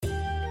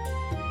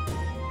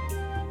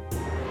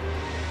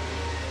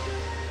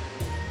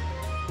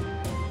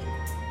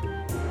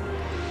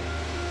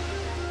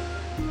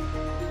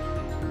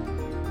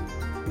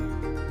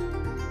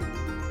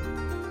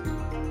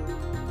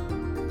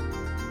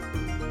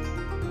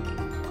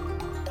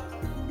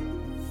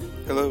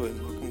Hello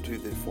and welcome to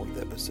the fourth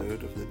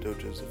episode of the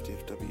Dojos of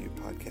DFW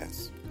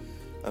podcast.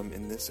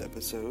 In this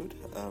episode,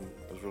 I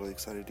was really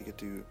excited to get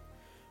to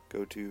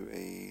go to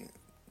a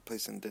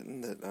place in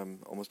Denton that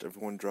almost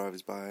everyone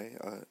drives by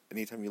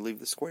anytime you leave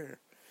the square,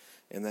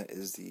 and that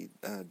is the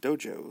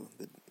Dojo,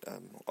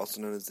 also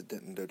known as the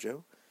Denton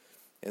Dojo.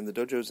 And the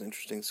Dojo is an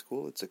interesting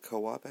school. It's a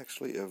co-op,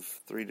 actually, of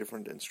 3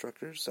 different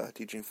instructors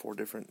teaching 4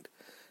 different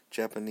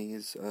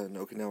Japanese and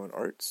Okinawan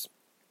arts.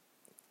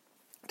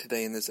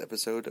 Today in this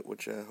episode,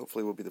 which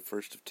hopefully will be the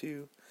first of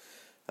 2,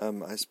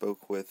 I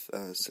spoke with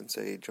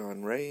Sensei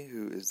John Ray,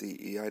 who is the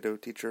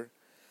Iaido teacher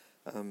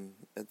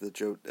at the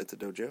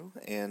dojo,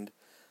 and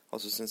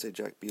also Sensei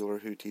Jack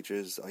Bueller, who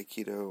teaches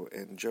Aikido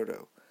and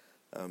Jodo.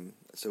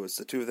 So it's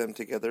the 2 of them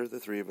together. The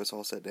 3 of us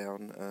all sat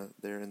down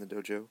there in the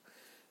dojo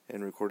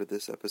and recorded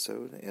this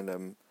episode,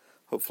 and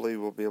hopefully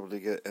we'll be able to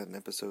get an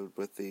episode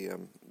with the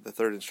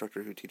 3rd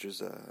instructor who teaches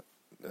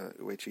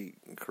Uechi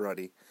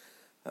Karate.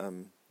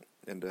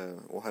 And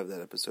we'll have that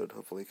episode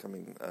hopefully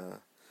coming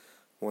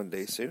one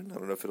day soon. I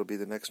don't know if it'll be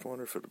the next one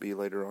or if it'll be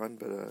later on,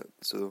 but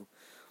so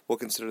we'll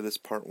consider this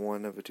part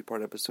 1 of a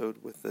 2-part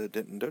episode with the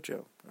Denton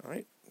Dojo. All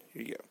right,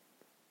 here you go.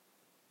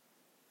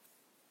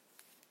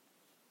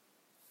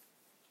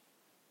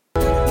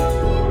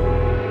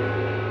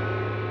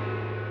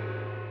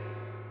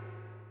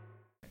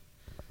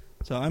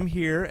 So I'm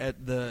here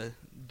at the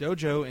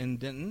dojo in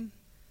Denton.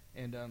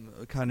 And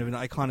kind of an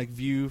iconic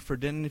view for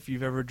Denton. If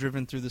you've ever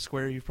driven through the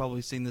square, you've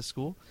probably seen this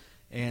school.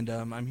 And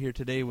I'm here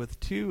today with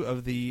 2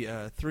 of the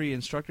 3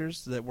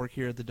 instructors that work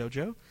here at the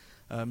dojo,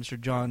 Mr.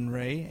 John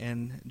Ray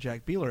and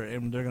Jack Bueller.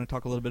 And they're going to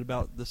talk a little bit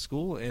about the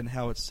school and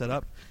how it's set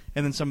up,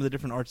 and then some of the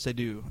different arts they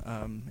do.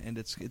 And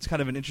it's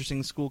kind of an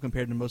interesting school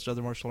compared to most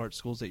other martial arts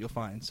schools that you'll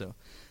find. So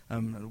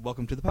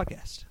welcome to the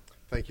podcast.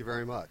 Thank you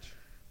very much.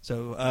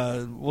 So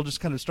we'll just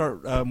kind of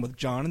start with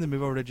John and then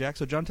move over to Jack.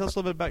 So John, tell us a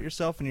little bit about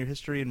yourself and your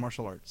history in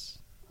martial arts.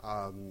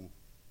 I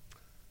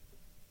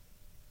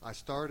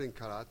started in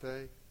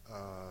karate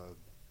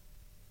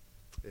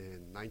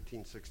in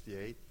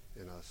 1968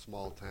 in a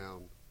small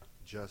town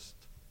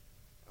just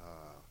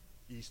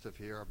east of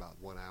here, about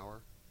 1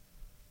 hour.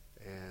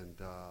 And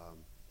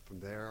from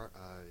there,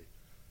 I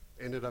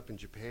ended up in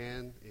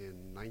Japan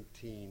in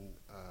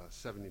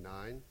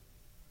 1979,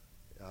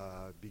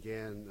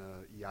 began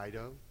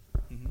Iaido.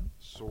 Mm-hmm.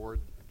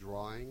 Sword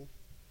drawing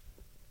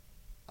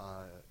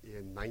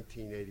in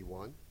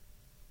 1981.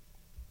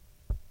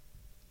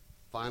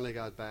 Finally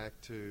got back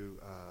to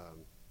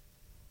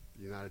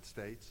the United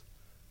States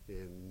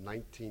in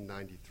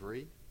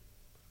 1993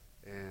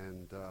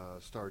 and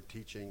started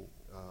teaching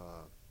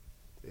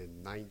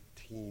in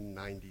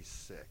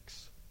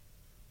 1996.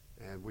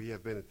 And we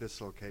have been at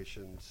this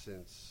location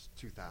since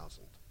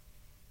 2000.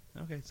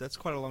 Okay, so that's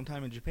quite a long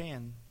time in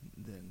Japan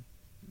then.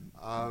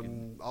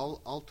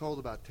 All told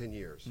about 10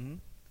 years. Mm-hmm.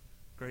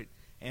 Great.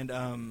 And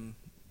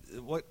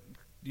what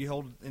do you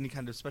hold any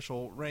kind of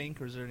special rank,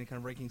 or is there any kind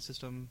of ranking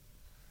system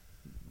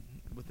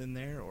within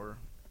there, or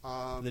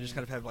do they just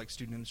kind of have like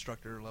student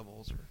instructor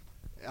levels? Or?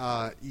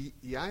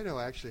 Iaido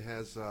actually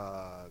has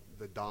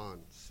the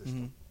Dan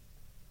system,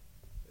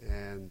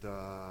 and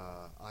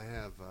I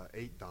have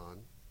 8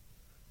 Dan,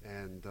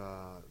 and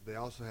they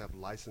also have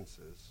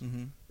licenses,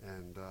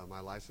 and my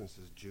license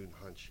is Jun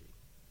Hanshi.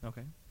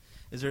 Okay.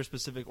 Is there a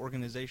specific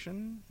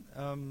organization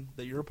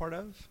that you're a part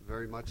of?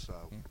 Very much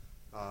so.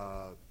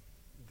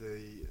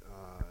 The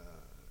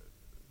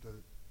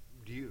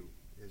ryu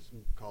is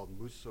called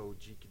Muso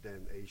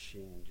Jikiden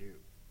Eishin Ryu,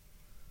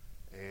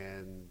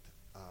 and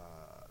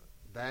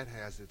that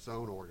has its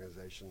own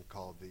organization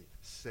called the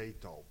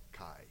Seito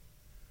Kai,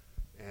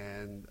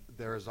 and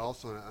there is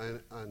also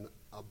an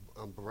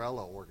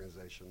umbrella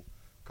organization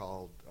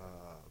called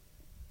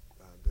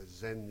the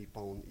Zen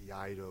Nippon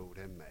Iaido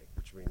Renmei,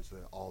 which means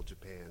the All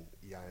Japan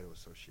Iaido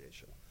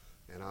Association,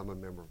 and I'm a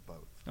member of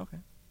both. Okay,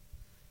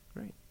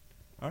 great.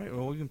 All right,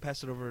 well, we can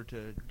pass it over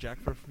to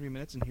Jack for a few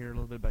minutes and hear a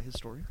little bit about his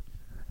story.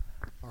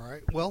 All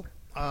right. Well,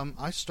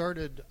 I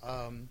started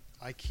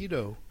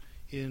Aikido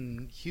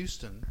in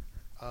Houston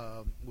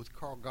with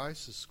Carl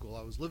Geiss's school.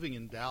 I was living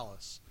in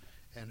Dallas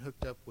and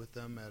hooked up with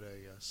them at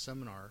a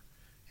seminar,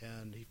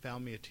 and he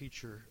found me a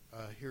teacher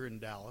here in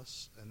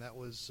Dallas, and that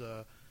was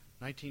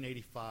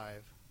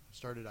 1985.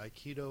 Started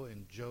Aikido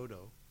and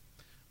Jodo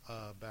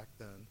back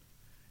then.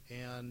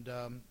 And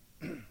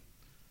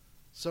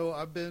so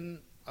I've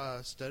been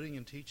studying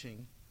and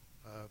teaching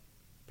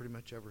pretty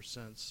much ever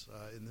since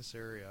in this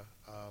area.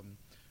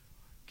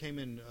 Came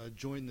and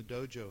joined the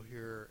dojo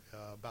here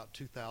about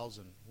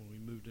 2000 when we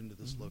moved into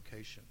this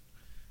location.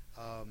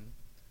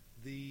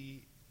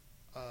 The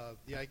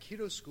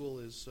Aikido school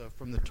is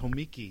from the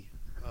Tomiki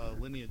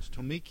lineage.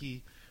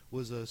 Tomiki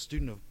was a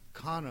student of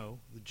Kano,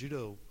 the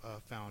judo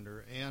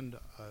founder, and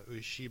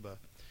Ueshiba,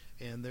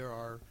 and there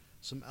are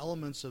some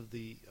elements of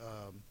the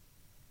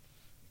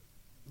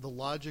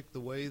logic,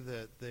 the way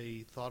that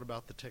they thought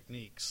about the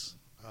techniques,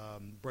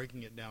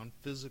 breaking it down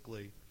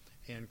physically,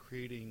 and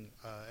creating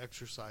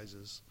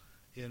exercises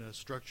in a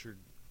structured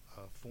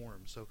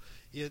form. So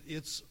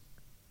it's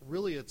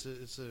really a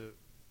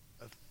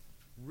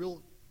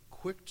real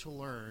quick to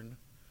learn,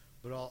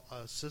 but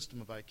a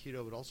system of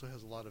Aikido, but also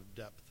has a lot of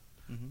depth,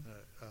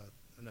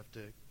 enough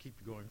to keep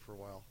you going for a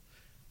while.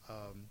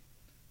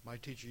 My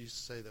teacher used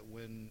to say that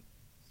when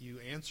you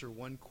answer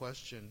one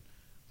question,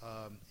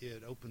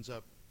 it opens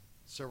up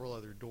several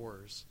other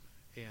doors,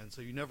 and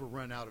so you never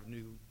run out of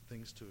new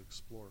things to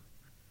explore.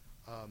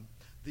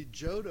 The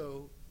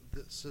Jodo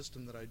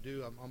system that I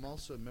do, I'm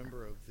also a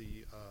member of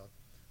the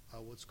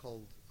what's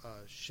called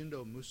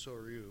Shindo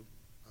Musoryu.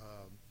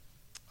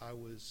 I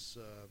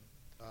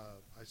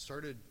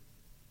started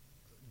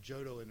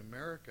Jodo in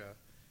America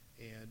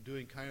and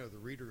doing kind of the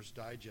Reader's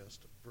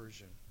Digest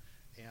version.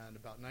 And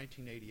about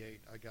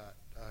 1988, I got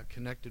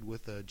connected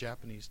with a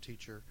Japanese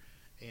teacher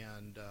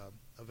and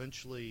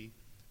eventually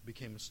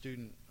became a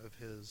student of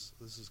his.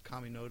 This is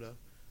Kaminoda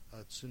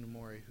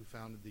Tsunemori, who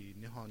founded the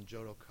Nihon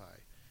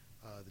Jodokai,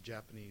 the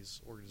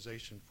Japanese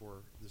organization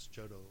for this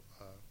Jodo,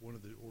 one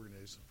of the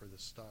organizations for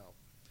this style.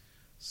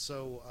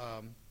 So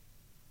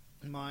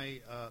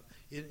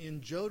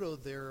in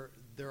Jodo, there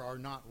are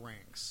not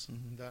ranks,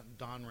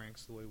 Dan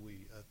ranks the way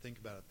we think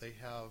about it. They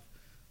have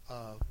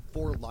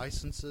 4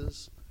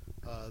 licenses.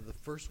 The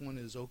first one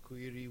is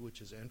Okuiri,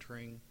 which is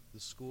entering the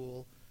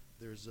school.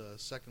 There's a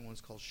second one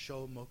called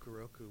Sho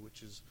Mokuroku,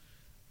 which is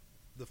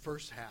the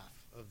first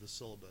half of the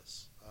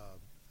syllabus.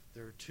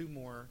 There are 2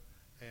 more,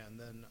 and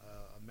then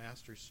a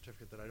master's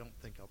certificate that I don't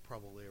think I'll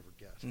probably ever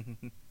get.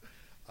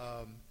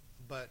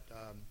 But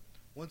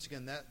once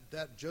again,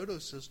 that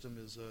Jodo system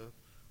is a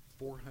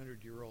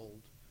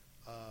 400-year-old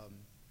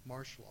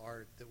martial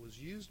art that was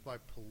used by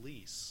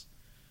police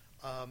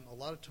a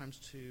lot of times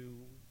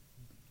to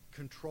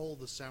control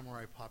the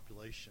samurai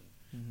population,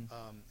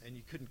 and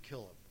you couldn't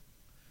kill them.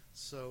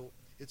 So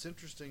it's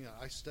interesting.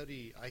 I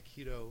study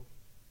Aikido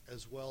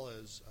as well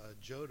as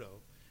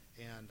Jodo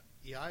and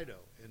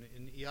Iaido. And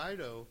in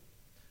Iaido,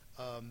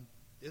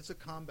 it's a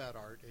combat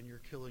art, and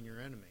you're killing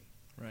your enemy.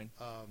 Right.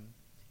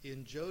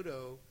 In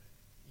Jodo,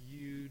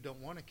 you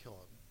don't want to kill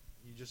them.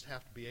 You just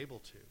have to be able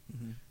to.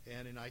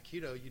 And in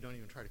Aikido, you don't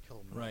even try to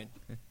kill them. Right.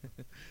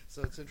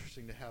 So it's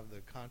interesting to have the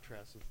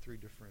contrast of 3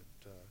 different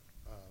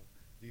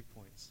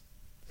viewpoints.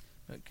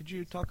 Could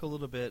you talk a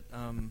little bit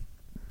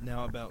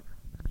now about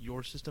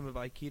your system of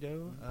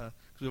Aikido?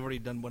 Because we've already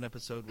done one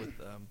episode with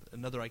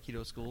another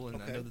Aikido school,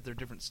 and I know that there are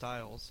different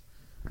styles,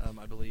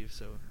 I believe.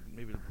 So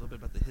maybe a little bit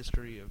about the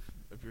history of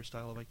your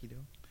style of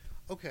Aikido.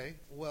 Okay.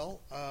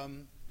 Well,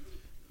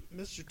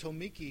 Mr.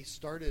 Tomiki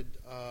started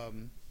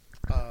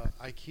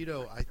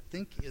Aikido, I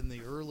think, in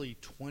the early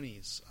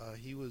 20s.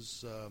 He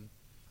was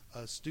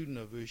a student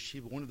of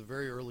Ueshiba, one of the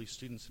very early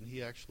students, and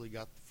he actually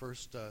got the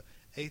first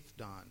 8th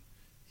Dan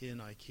in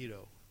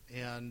Aikido.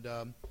 And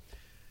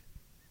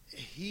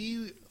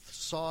he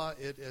saw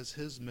it as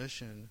his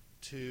mission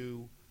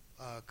to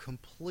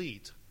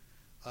complete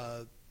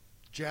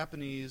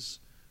Japanese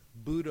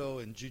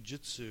Budo and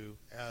Jiu-Jitsu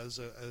as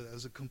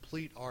a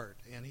complete art.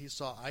 And he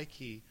saw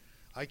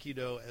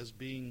Aikido as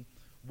being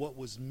what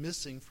was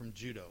missing from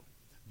Judo.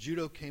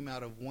 Judo came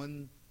out of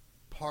one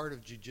part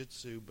of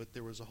Jiu-Jitsu, but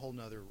there was a whole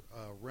other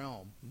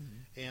realm.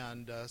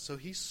 And so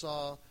he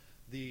saw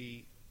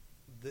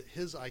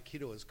his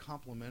Aikido as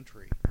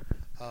complementary.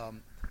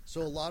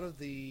 So a lot of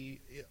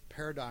the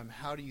paradigm,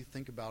 how do you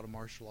think about a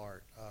martial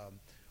art?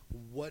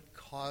 What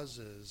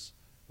causes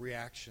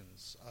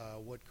reactions?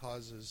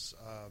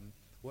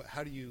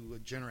 How do you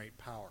generate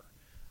power?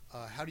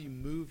 How do you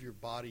move your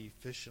body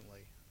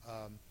efficiently?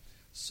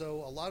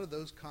 So a lot of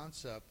those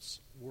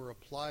concepts were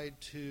applied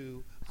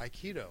to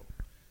Aikido.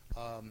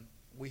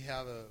 We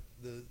have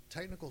the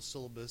technical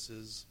syllabus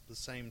is the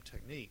same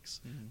techniques.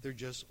 They're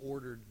just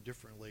ordered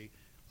differently.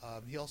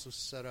 He also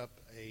set up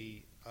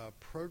a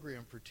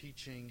program for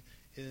teaching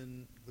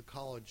in the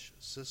college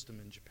system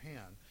in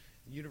Japan.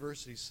 The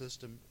university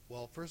system,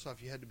 well, first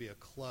off, you had to be a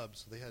club,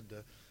 so they had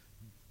to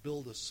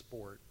build a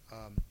sport.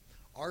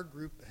 Our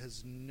group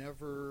has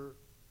never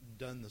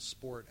done the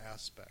sport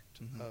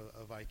aspect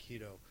of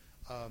Aikido.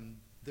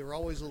 There are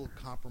always little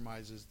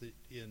compromises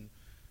in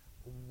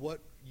what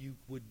you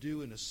would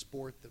do in a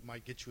sport that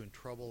might get you in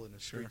trouble in a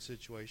street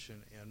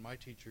situation, and my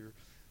teacher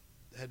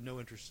had no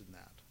interest in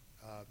that.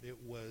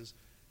 It was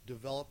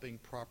developing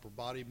proper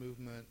body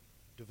movement,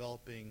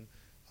 developing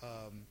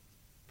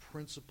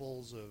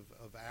principles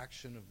of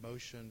action, of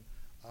motion.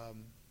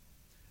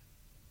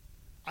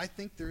 I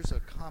think there's a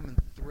common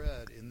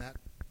thread in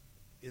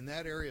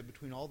that area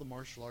between all the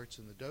martial arts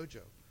in the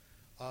dojo.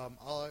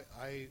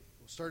 I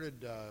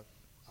started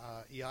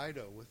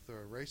Iaido with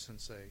Rei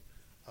Sensei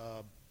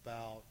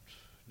about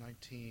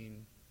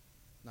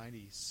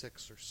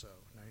 1996 or so.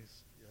 I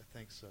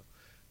think so,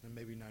 and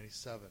maybe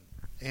 97.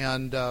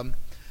 And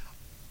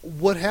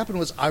what happened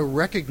was I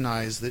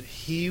recognized that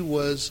he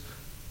was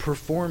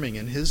performing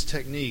in his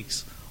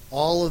techniques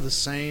all of the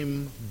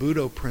same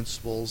Budo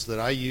principles that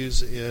I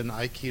use in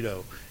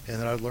Aikido and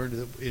that I learned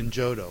in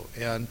Jodo.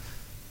 And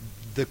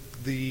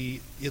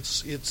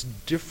it's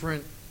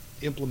different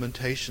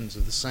implementations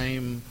of the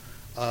same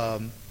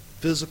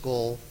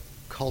physical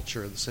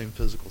culture, the same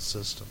physical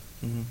system.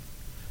 Mm-hmm.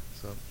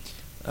 So,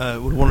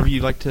 Would one of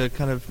you like to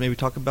kind of maybe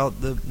talk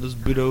about those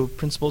Budo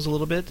principles a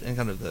little bit and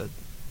kind of the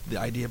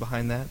idea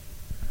behind that?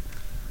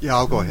 Yeah,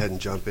 I'll go ahead and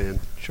jump in.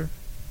 Sure.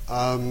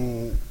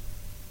 I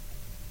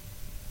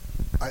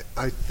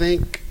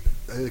think,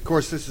 of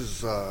course, this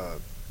is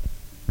an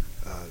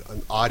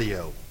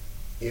audio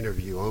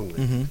interview only,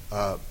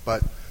 Mm-hmm.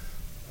 but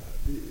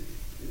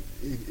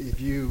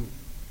if you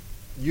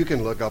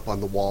can look up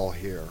on the wall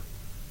here,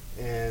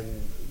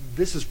 and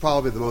this is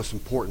probably the most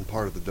important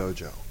part of the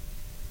dojo.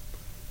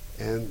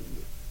 And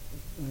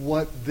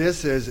what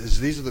this is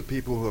these are the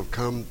people who have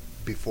come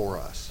before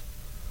us.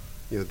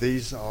 You know,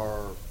 these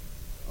are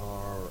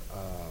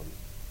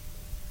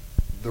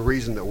the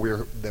reason that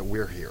we're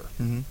here.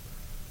 Mm-hmm.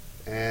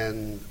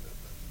 And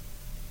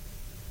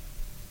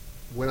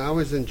when I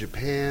was in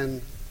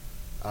Japan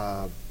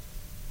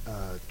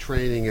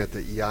training at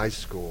the EI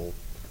school,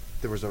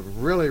 there was a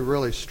really,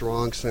 really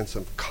strong sense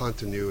of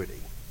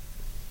continuity.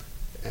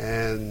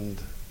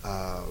 And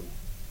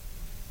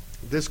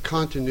this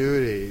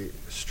continuity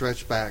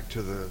stretched back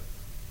to the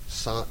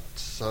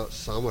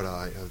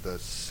samurai of the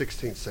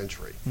 16th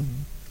century.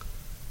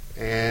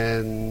 Mm-hmm.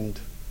 And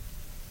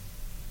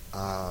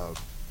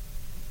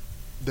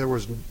there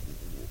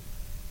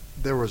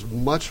was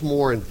much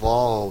more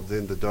involved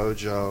in the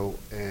dojo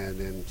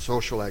and in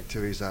social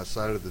activities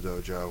outside of the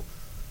dojo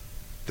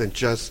than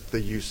just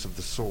the use of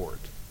the sword.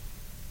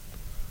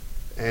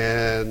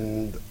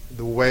 And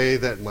the way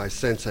that my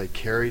sensei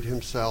carried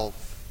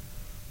himself,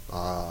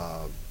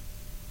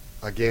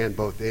 again,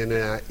 both in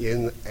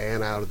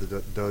and out of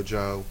the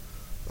dojo,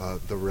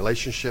 the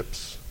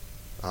relationships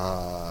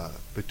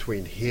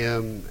between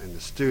him and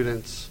the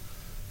students,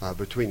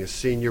 between the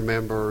senior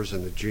members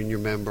and the junior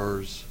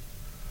members.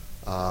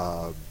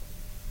 There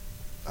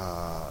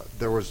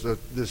was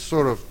this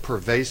sort of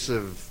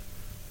pervasive,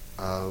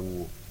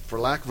 for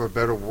lack of a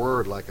better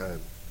word, it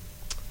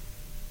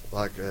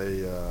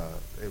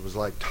was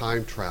like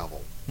time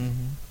travel.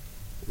 Mm-hmm.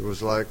 It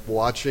was like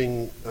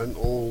watching an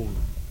old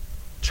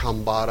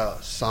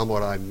Chambara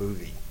samurai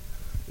movie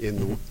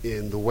in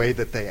the way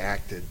that they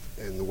acted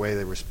and the way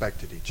they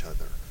respected each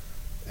other.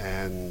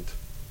 And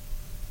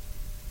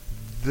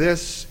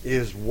this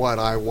is what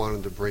I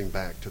wanted to bring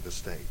back to the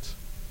States.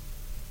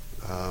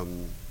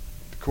 Of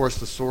course,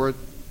 the sword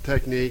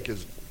technique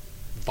is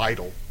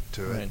vital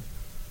to it,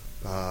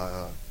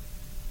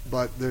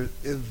 but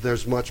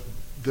there's a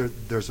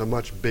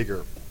much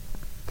bigger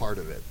part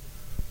of it,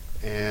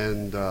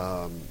 and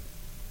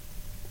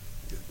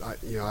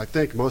I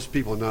think most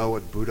people know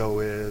what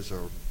Budo is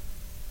or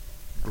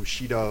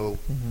Bushido.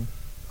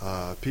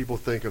 Mm-hmm. People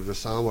think of the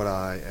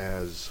samurai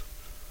as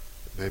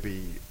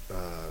maybe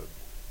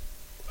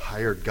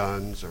hired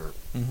guns or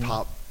Mm-hmm.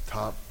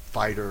 top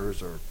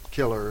fighters or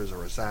killers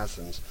or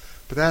assassins,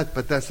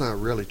 but that's not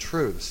really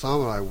true. The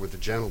samurai were the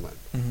gentlemen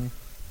Mm-hmm.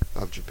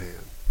 of Japan,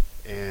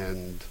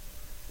 and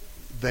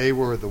they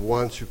were the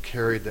ones who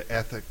carried the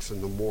ethics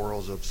and the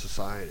morals of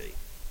society.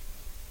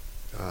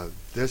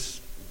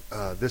 This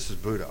is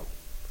Budo,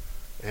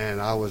 and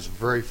I was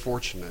very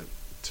fortunate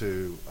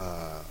to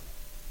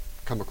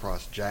come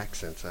across Jack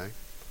Sensei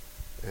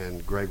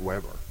and Greg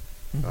Weber,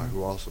 Mm-hmm.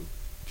 who also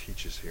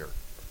teaches here,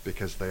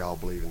 because they all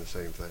believe in the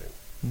same thing.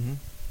 Mm-hmm.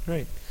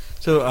 Great.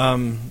 So,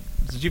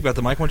 since you've got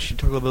the mic, why don't you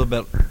talk a little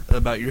bit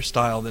about your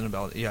style, then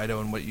about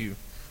Iaido and what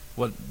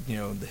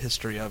the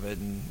history of it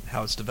and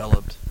how it's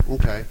developed.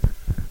 Okay.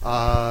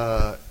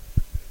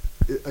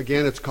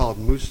 Again, it's called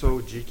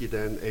Muso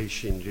Jikiden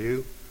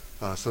Eishinryu,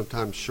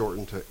 sometimes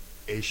shortened to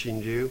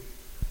Eishinryu.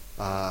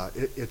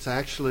 It's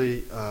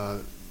actually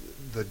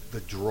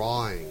the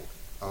drawing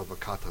of a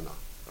katana,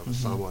 of a Mm-hmm.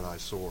 samurai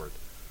sword.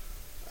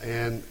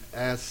 And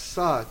as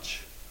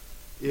such,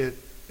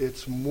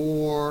 it's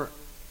more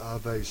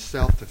of a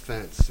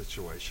self-defense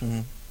situation,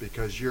 Mm-hmm.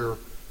 because your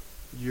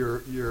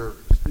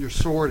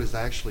sword is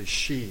actually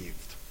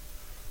sheathed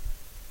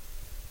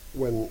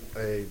when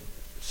a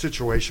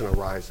situation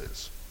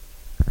arises.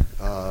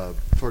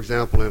 For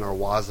example, in our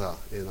waza,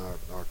 in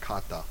our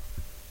kata,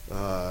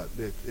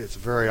 it's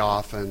very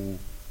often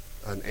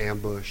an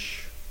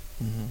ambush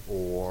Mm-hmm.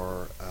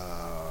 or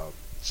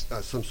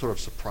some sort of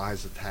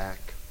surprise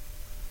attack.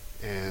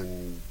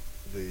 And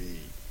the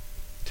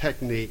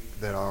technique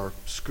that our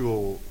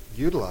school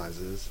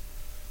utilizes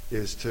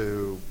is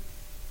to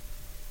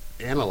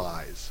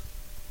analyze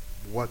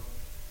what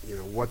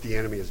the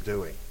enemy is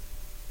doing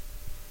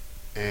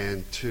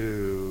and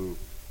to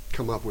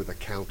come up with a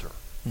counter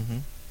Mm-hmm.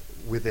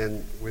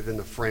 within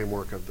the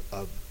framework of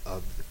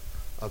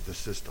the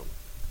system.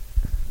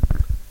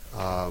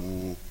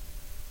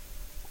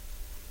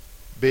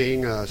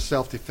 Being a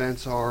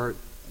self-defense art,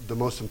 the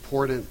most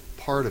important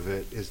part of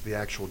it is the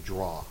actual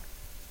draw.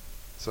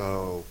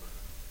 So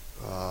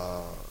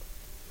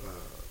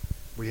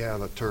we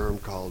have a term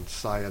called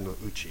saya no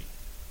uchi,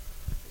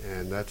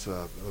 and that's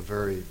a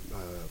very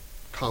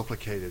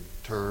complicated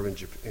term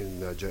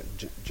in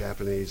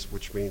Japanese,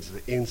 which means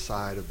the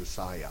inside of the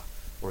saya,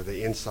 or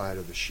the inside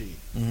of the sheath.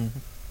 Mm-hmm.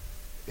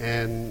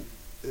 And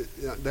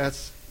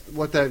that's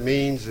what that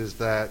means, is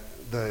that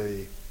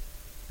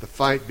the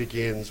fight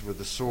begins with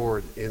the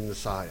sword in the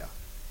saya,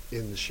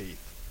 in the sheath.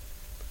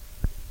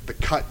 The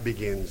cut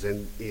begins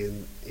in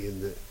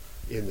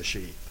the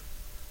sheath,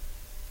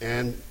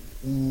 and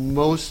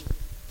most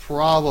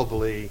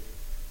probably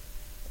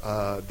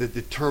the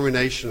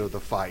determination of the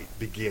fight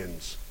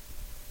begins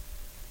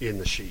in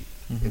the sheath,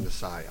 in the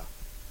saya.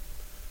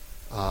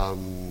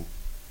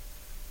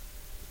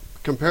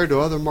 Compared to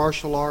other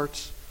martial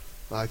arts,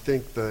 I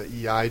think the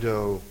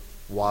Iaido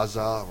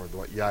waza or the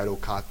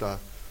Iaido kata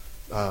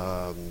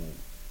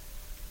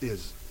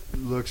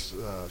looks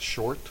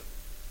short.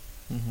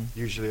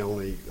 Usually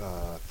only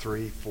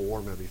 3,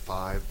 4, maybe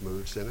 5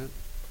 moves in it.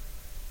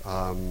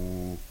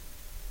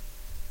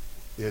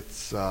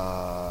 It's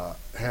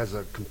has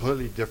a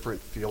completely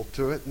different feel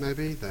to it,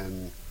 maybe,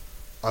 than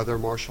other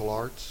martial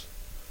arts.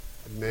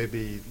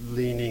 Maybe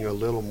leaning a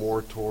little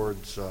more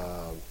towards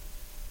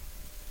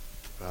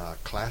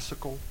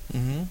classical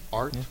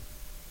art.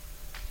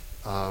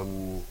 Yeah.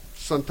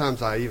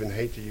 Sometimes I even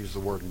hate to use the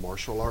word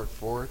martial art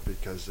for it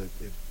because it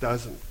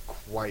doesn't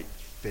quite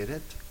fit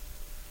it.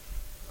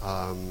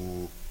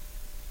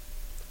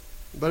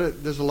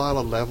 But there's a lot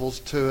of levels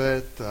to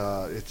it.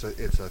 It's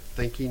a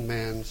thinking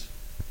man's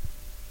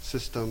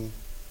system.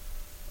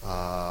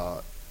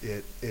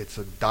 It's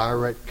a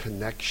direct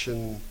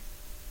connection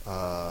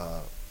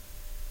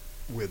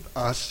with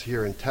us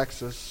here in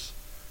Texas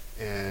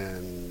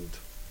and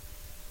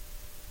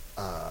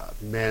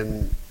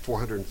men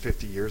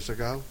 450 years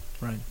ago.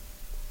 Right.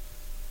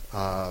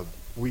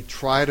 We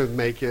try to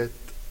make it.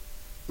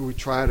 We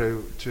try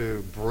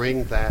to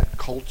bring that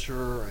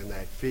culture and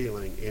that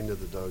feeling into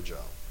the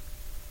dojo.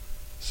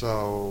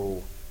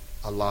 So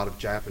a lot of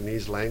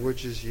Japanese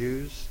language is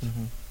used.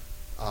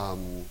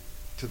 To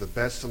the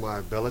best of my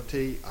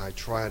ability, I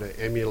try to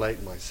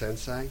emulate my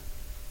sensei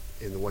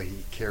in the way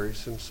he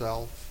carries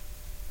himself,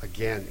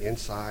 again,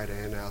 inside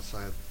and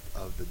outside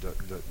of the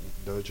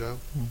dojo.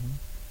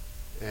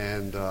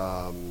 And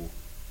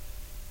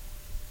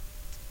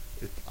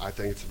I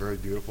think it's a very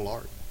beautiful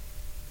art.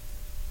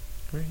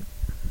 Great.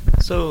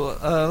 So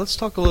let's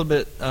talk a little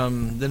bit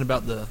then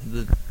about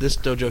this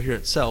dojo here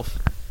itself,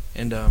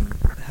 and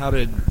how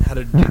did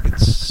it get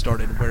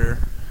started? Where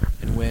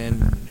and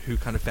when? And who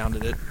kind of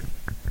founded it?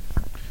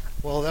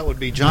 Well, that would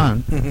be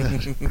John.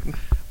 This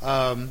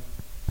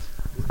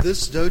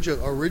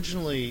dojo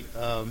originally,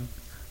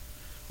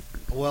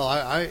 well,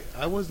 I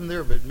wasn't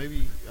there, but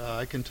maybe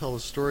I can tell a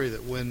story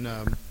that when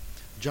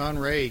John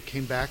Ray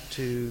came back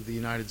to the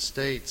United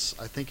States,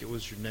 I think it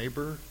was your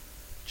neighbor,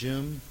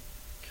 Jim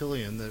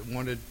Killian, that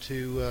wanted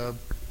to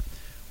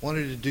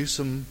do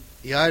some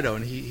Iaido,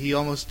 and he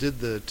almost did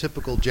the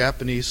typical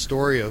Japanese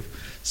story of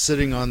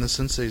sitting on the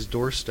sensei's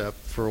doorstep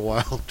for a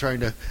while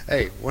trying to,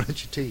 hey, why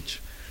don't you teach?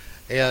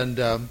 And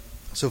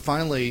so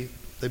finally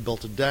they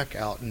built a deck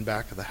out in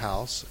back of the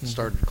house and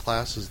started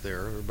classes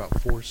there. There were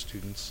about 4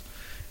 students,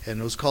 and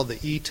it was called the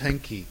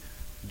Tenki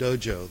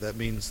Dojo. That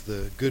means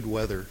the good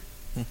weather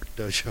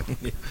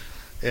dojo.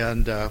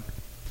 And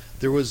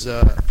there was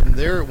from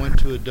there it went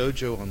to a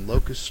dojo on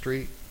Locust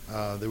Street.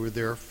 They were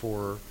there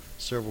for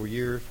several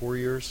years, 4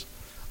 years.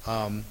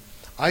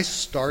 I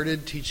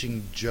started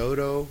teaching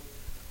Jodo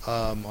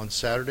on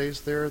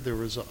Saturdays there. There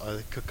was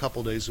a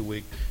couple days a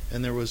week,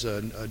 and there was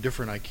a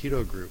different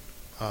Aikido group.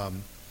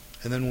 And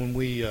then when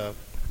we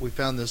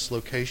found this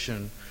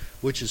location,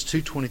 which is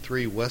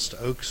 223 West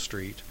Oak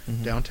Street,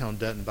 downtown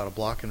Denton, about a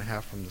block and a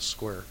half from the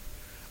square,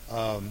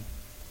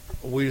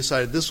 we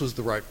decided this was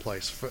the right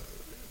place.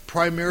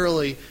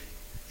 Primarily,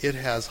 it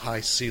has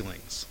high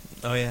ceilings.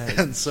 Oh yeah,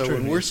 and so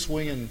when we're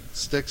swinging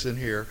sticks in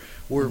here,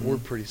 we're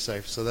pretty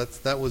safe. So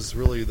that was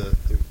really the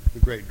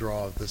great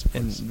draw of this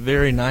place. And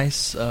very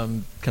nice,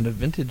 kind of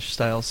vintage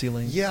style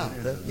ceiling. Yeah,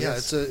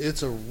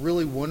 it's a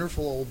really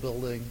wonderful old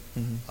building.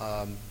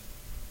 Of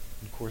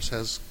course,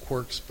 has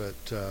quirks, but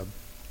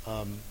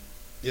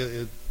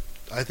it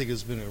I think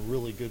has been a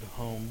really good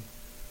home.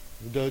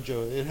 The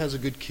dojo, it has a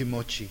good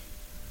kimochi,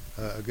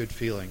 a good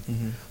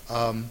feeling.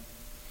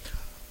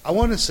 I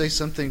want to say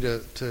something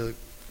to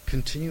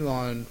continue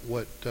on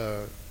what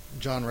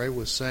John Ray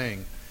was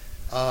saying.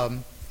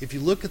 If you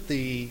look at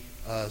the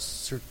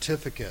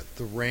certificate,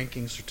 the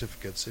ranking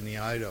certificates in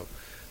Iaido,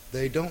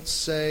 they don't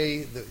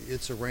say that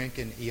it's a rank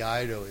in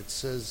Iaido. It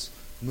says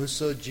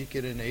Muso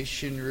Jikiden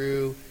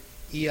Eishinru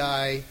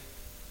Iai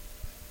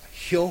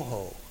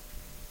Hyoho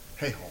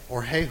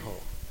or Heiho,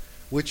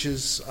 which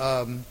is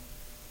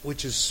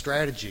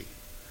strategy.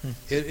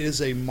 It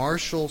is a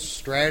martial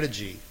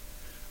strategy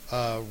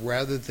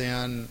rather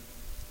than,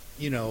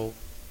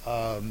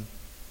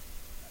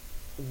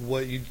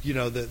 what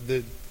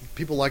the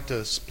people like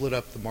to split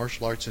up the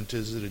martial arts into,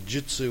 is it a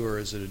jutsu or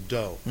is it a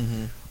do?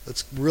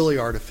 It's really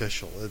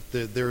artificial.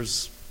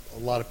 There's a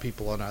lot of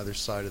people on either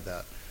side of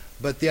that.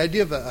 But the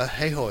idea of a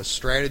heiho, a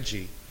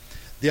strategy,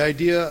 the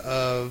idea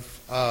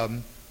of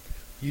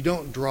you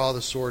don't draw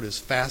the sword as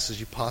fast as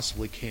you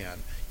possibly can.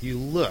 You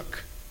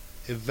look,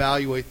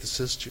 evaluate the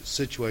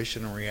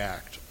situation, and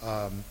react.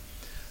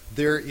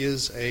 There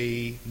is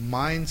a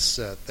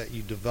mindset that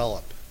you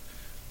develop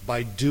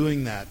by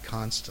doing that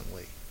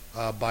constantly.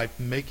 by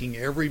making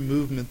every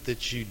movement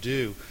that you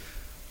do,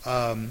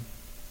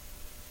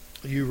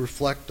 you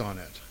reflect on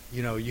it.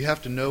 You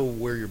have to know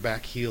where your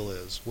back heel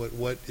is.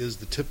 What is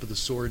the tip of the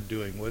sword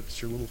doing?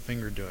 What's your little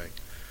finger doing?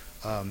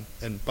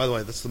 And by the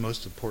way, that's the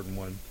most important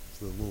one,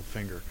 the little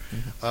finger.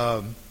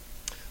 Mm-hmm.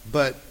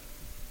 But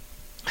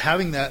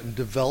having that and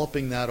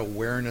developing that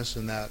awareness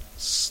and that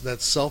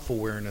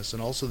self-awareness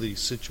and also the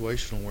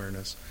situational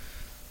awareness,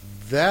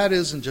 that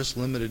isn't just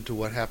limited to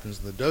what happens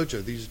in the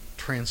dojo. These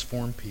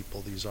transform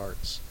people, these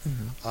arts.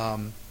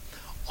 Mm-hmm.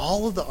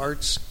 All of the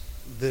arts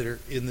that are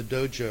in the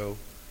dojo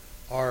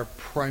are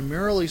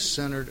primarily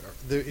centered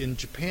in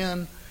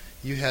Japan.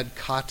 You had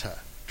kata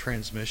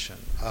transmission,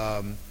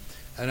 and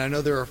I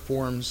know there are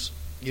forms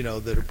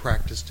that are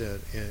practiced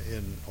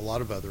in a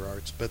lot of other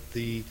arts, but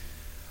the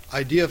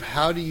idea of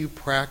how do you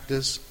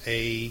practice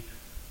a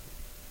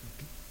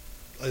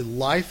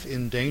life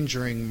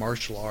endangering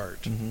martial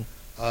art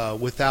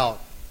without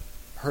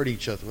hurting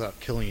each other, without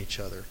killing each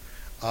other,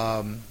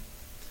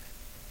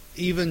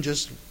 even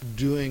just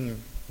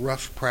doing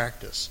rough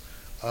practice.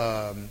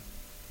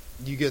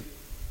 You get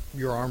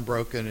your arm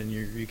broken and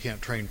you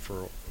can't train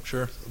for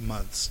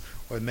months,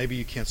 or maybe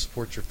you can't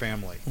support your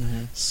family.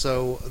 Mm-hmm.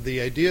 So the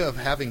idea of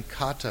having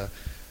kata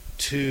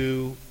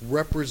to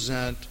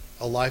represent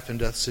a life and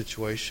death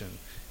situation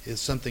is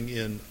something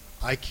in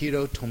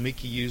Aikido.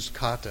 Tomiki used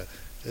kata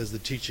as the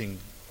teaching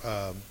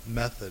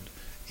method.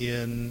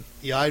 In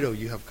Iaido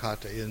you have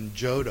kata. In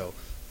Jodo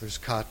there's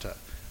kata.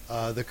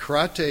 The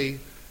karate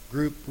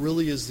group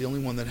really is the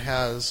only one that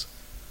has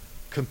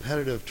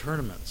competitive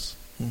tournaments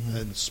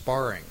and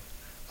sparring.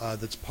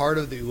 That's part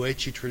of the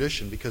uechi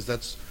tradition because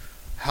that's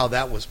how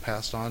that was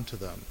passed on to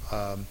them.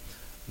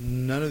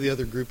 None of the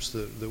other groups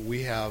that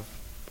we have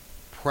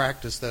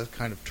practice that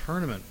kind of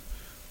tournament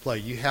play.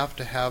 You have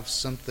to have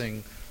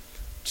something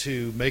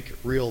to make it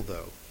real,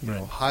 though.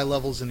 Right. High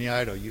levels in the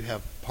Iaido, you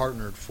have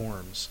partnered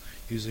forms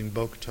using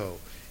Bokuto.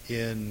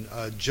 In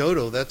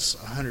Jodo, that's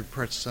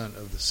 100%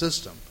 of the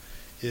system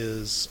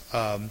is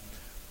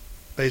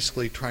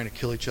basically trying to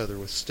kill each other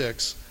with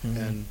sticks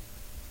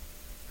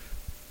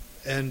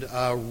and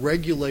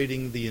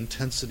regulating the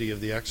intensity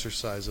of the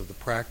exercise of the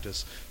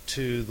practice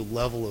to the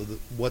level of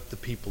what the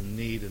people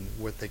need and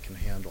what they can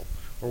handle,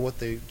 or what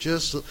they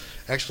just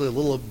actually a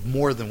little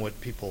more than what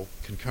people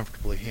can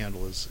comfortably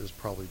handle is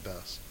probably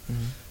best.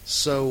 Mm-hmm.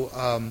 So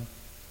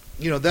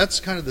that's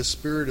kind of the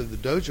spirit of the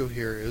dojo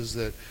here, is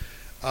that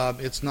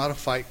it's not a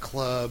fight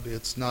club,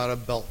 it's not a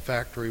belt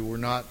factory. We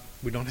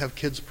don't have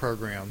kids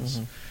programs.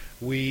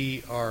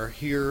 We are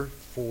here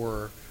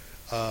for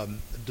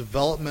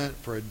development,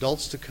 for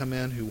adults to come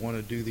in who want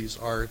to do these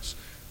arts.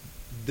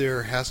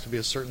 There has to be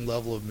a certain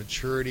level of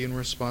maturity and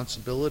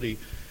responsibility.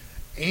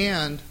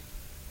 And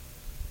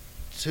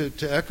to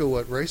echo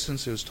what Ray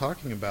Sensei was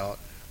talking about,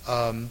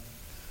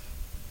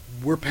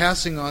 we're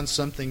passing on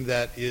something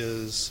that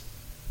has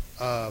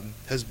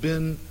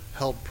been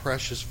held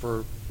precious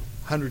for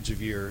hundreds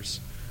of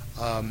years.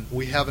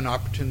 We have an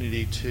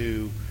opportunity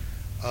to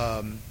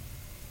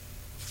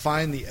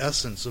find the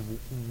essence of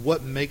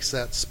what makes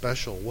that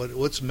special,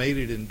 what's made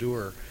it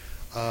endure.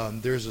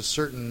 There's a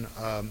certain,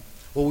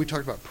 we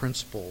talked about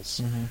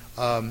principles,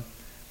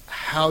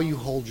 how you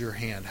hold your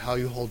hand, how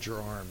you hold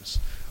your arms,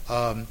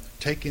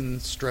 taking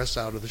stress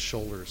out of the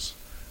shoulders,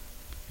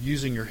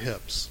 using your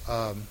hips.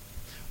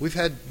 We've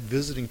had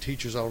visiting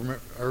teachers. I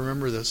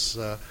remember this.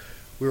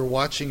 We were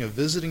watching a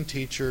visiting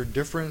teacher,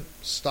 different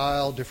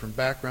style, different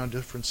background,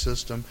 different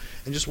system,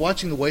 and just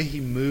watching the way he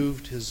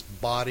moved his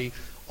body.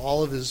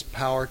 All of his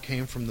power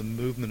came from the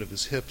movement of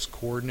his hips,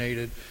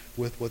 coordinated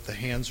with what the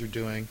hands are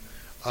doing.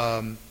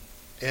 And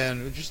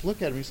just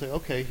look at him and say,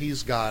 okay,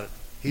 he's got it.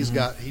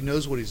 He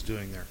knows what he's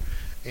doing there.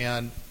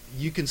 And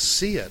you can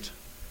see it.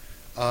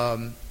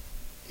 No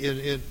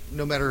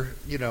matter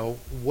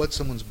what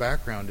someone's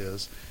background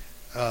is,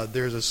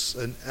 there's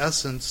an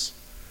essence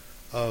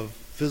of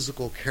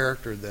physical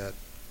character that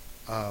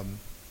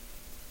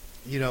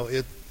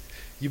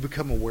you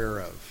become aware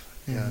of.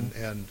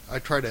 And I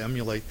try to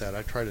emulate that.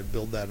 I try to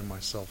build that in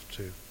myself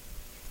too.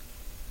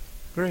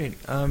 Great.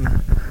 So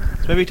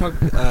maybe talk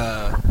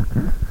a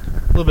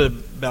little bit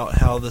about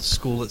how the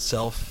school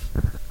itself,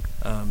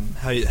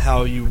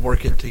 how you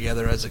work it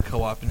together as a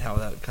co-op, and how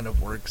that kind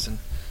of works, and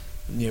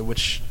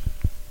which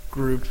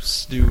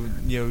groups do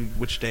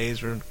which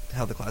days, or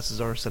how the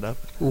classes are set up.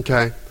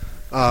 Okay.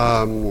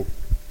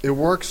 It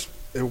works,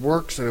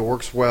 and it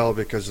works well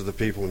because of the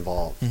people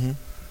involved.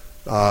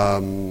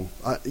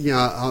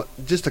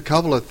 Just a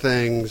couple of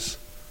things.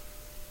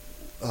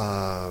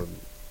 I'd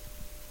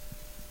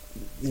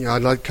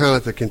like kind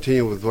of to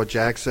continue with what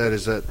Jack said,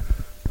 is that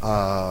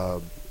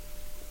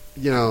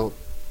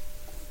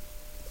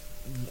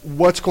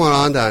what's going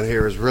on down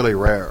here is really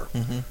rare.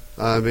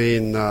 I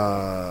mean,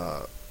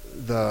 the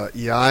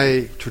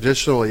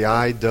traditional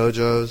Iai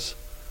dojos,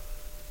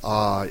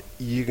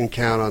 you can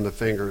count on the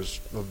fingers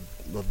of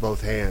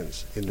both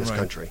hands in this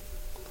country.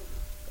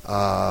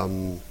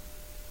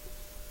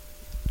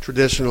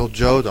 Traditional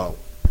Jodo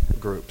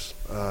groups,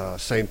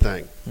 same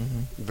thing.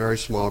 Very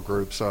small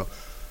groups. So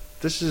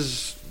this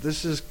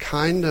is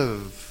kind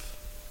of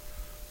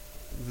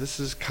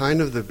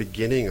the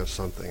beginning of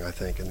something, I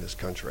think, in this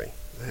country,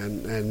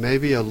 and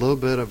maybe a little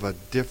bit of a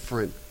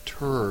different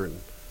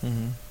turn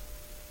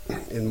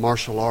in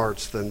martial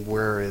arts than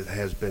where it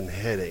has been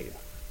heading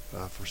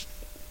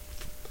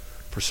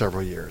for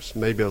several years.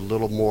 Maybe a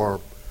little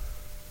more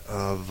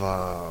of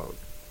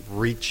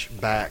reach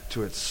back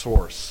to its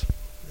source,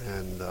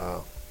 and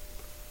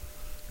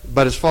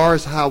but as far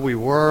as how we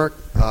work,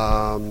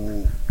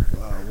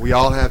 we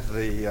all have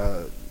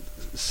the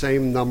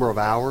same number of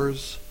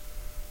hours.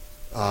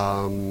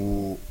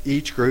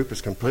 Each group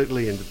is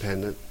completely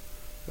independent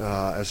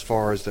as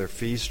far as their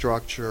fee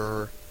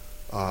structure,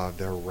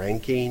 their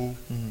ranking.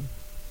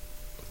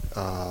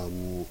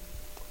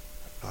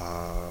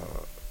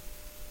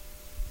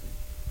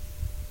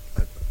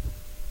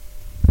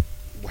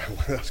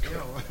 What else?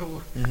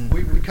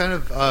 We kind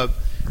of, I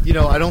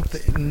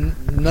don't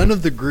none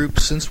of the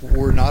groups, since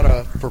we're not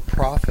a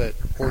for-profit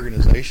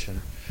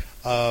organization,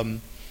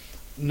 none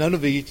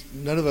of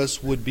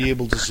us would be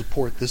able to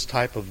support this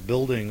type of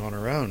building on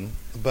our own.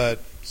 But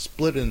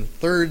split in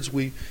thirds,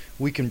 we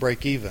can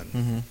break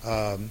even.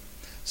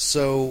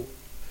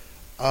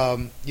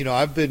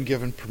 I've been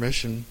given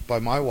permission by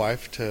my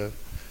wife to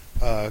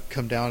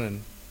come down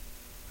and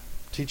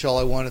teach all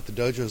I want at the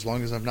dojo as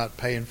long as I'm not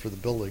paying for the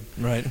building.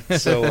 Right.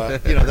 So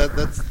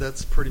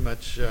that's pretty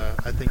much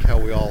I think how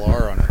we all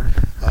are on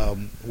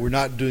it. We're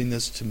not doing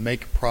this to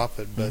make a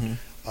profit, but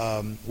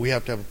we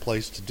have to have a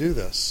place to do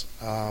this.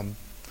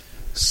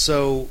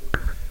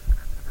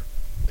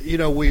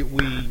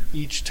 We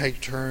each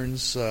take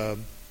turns,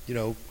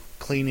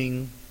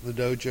 cleaning the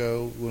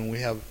dojo when we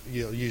have,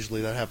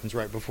 usually that happens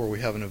right before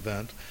we have an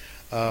event.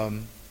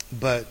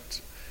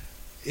 But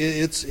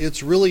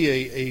it's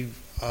really a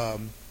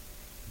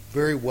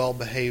very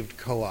well-behaved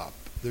co-op.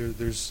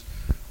 There's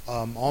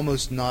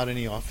almost not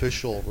any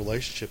official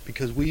relationship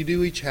because we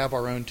do each have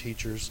our own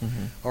teachers,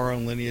 our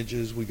own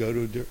lineages. We go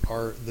to the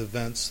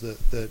events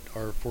that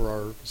are for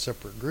our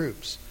separate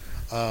groups.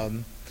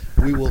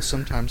 We will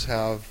sometimes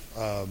have,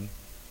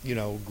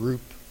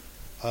 group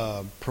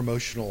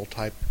promotional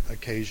type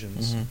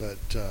occasions, but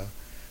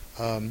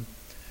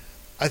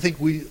I think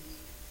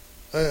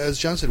as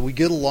John said, we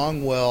get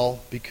along well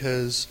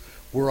because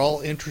we're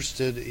all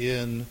interested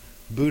in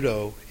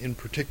Budo in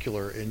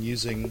particular and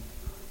using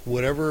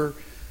whatever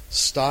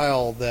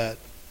style that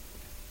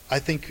I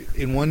think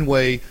in one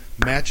way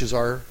matches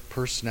our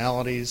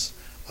personalities,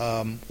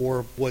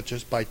 or what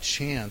just by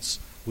chance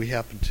we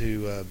happen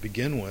to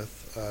begin with.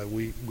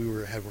 We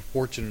were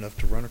fortunate enough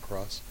to run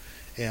across,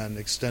 and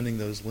extending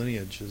those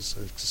lineages,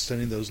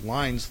 extending those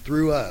lines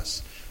through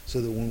us,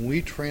 so that when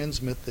we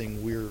transmit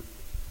things, we're,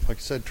 like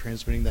I said,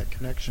 transmitting that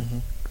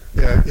connection.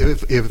 Yeah,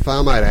 if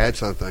I might add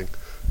something,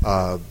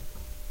 the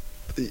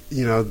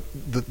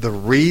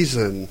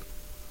reason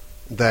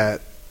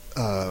that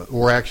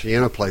we're actually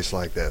in a place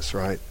like this,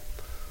 right?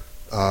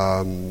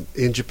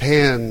 In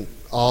Japan,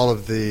 all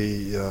of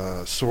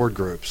the sword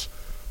groups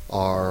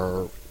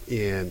are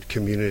in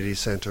community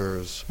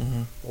centers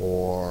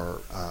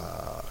or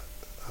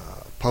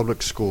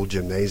public school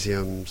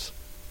gymnasiums.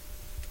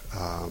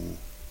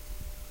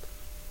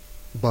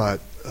 But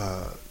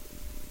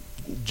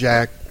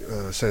Jack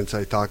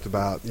Sensei talked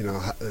about,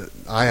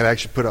 I had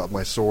actually put up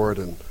my sword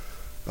and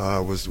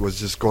was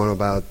just going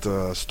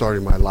about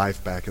starting my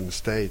life back in the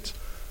States.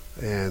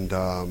 And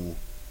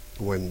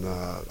when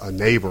a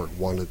neighbor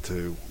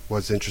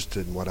was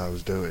interested in what I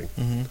was doing.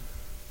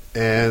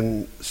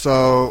 And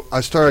so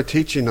I started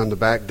teaching on the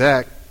back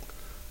deck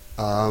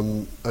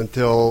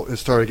until it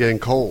started getting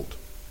cold.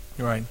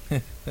 Right.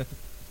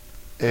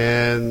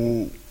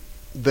 And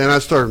then I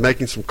started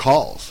making some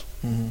calls.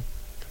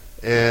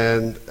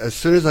 And as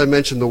soon as I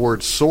mentioned the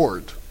word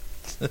sword,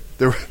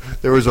 there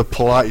was a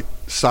polite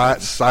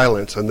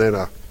silence, and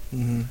then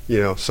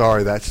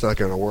sorry, that's not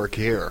going to work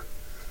here.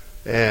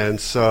 And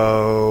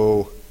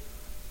so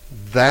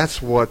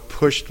that's what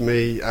pushed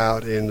me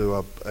out into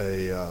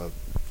a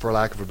for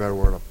lack of a better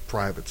word, a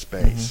private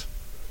space.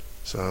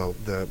 So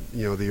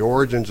the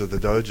origins of the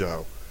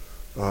dojo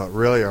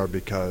really are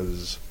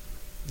because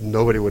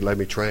nobody would let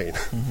me train.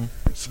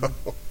 So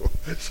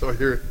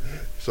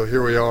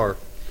here we are,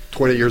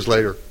 20 years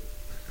later.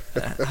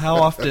 How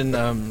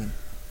often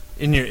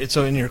in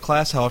your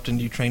class? How often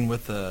do you train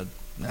with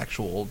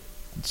actual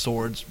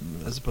swords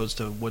as opposed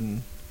to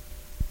wooden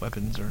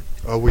weapons?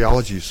 Or we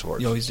always use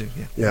swords. You always do,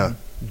 yeah. Yeah,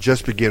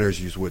 just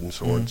beginners use wooden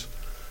swords.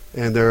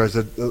 And there is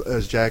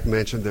as Jack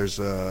mentioned,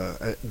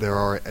 there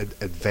are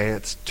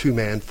advanced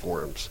two-man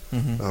forms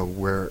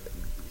where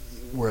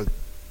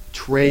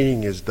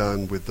training is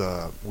done with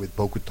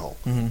bokuto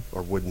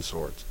or wooden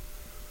swords.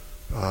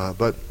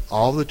 But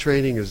all the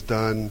training is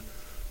done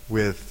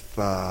with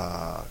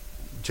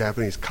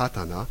Japanese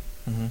katana.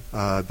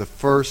 The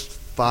first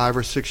 5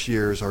 or 6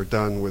 years are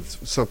done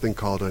with something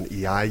called an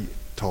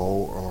iaito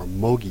or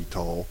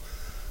mogito,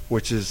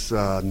 which is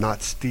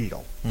not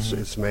steel. So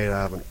it's made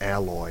out of an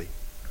alloy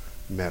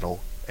metal,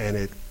 and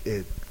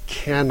it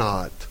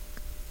cannot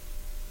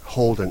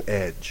hold an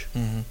edge.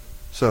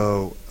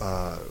 So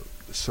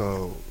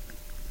so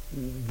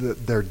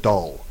they're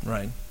dull.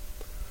 Right.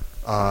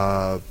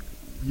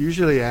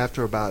 Usually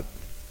after about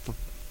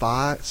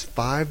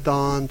five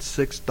dan,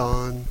 6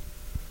 dan,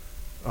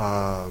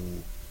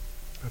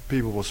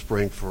 people will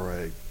spring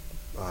for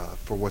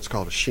what's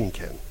called a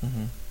shinken,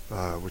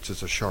 which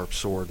is a sharp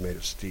sword made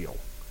of steel,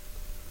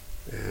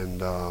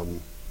 and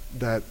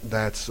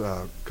that's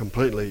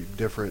completely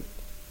different.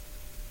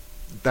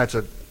 That's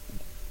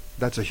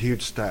a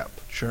huge step.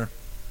 Sure.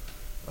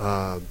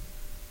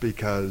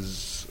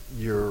 Because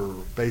you're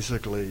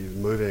basically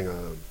moving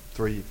a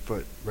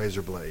 3-foot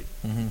razor blade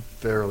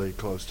fairly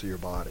close to your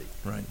body.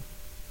 Right.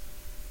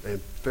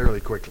 And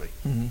fairly quickly.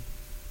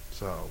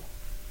 So.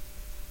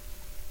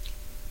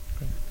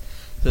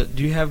 So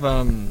do you have,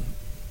 kind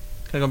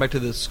of going back to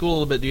the school a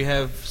little bit, do you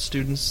have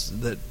students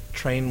that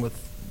train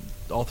with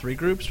all 3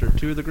 groups or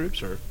 2 of the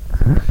groups, or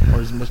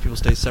does most people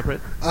stay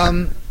separate?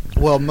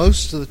 Well,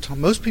 most of the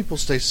time, most people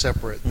stay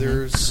separate.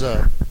 There's,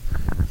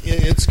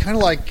 it's kind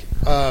of like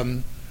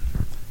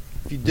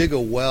if you dig a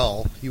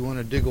well, you want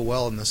to dig a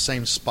well in the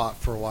same spot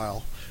for a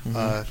while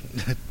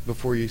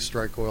before you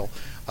strike oil.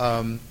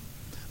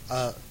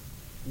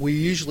 We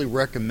usually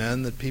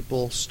recommend that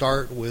people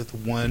start with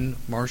one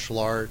martial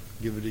art,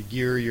 give it a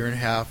year and a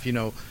half,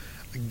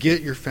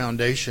 get your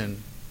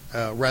foundation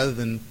rather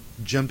than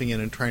jumping in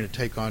and trying to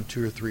take on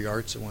 2 or 3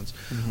 arts at once.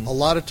 A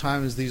lot of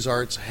times these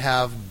arts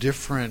have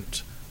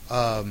different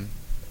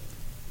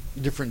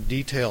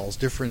details,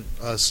 different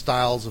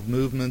styles of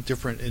movement,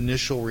 different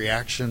initial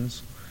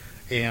reactions,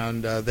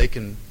 and they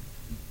can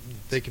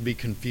be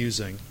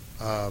confusing.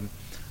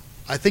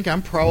 I think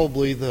I'm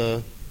probably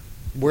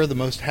wear the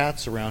most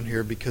hats around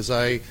here because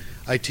I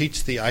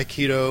teach the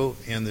Aikido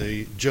and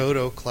the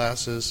Jodo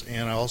classes,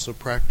 and I also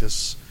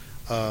practice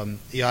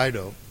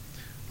Iaido.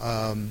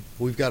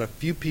 We've got a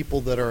few people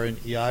that are in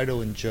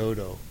Iaido and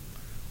Jodo.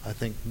 I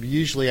think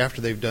usually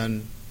after they've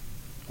done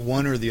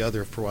one or the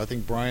other for a while. I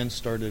think Brian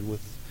started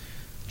with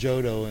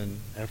Jodo, and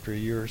after a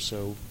year or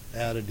so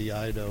added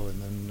Iaido,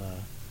 and then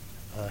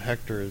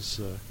Hector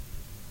is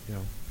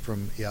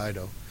from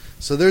Iaido.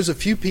 So there's a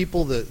few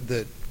people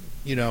that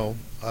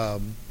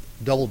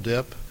double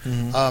dip.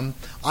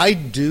 I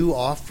do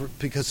offer,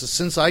 because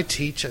since I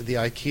teach the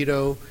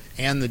Aikido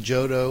and the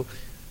Jodo,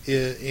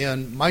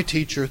 and my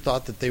teacher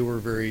thought that they were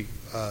a very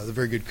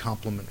good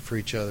complement for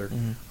each other,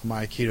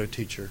 my Aikido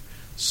teacher.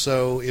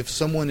 So if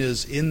someone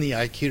is in the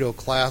Aikido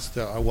class,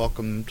 I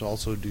welcome them to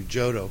also do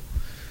Jodo.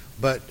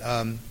 But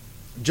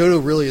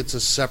Jodo, really, it's a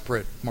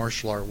separate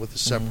martial art with a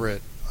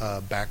separate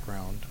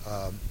background.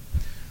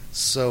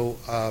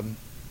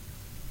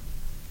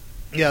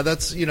 Yeah,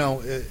 that's,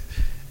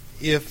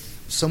 if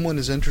someone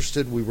is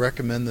interested, we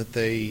recommend that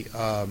they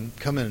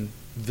come and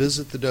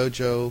visit the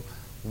dojo,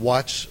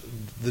 watch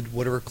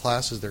whatever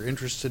classes they're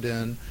interested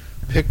in,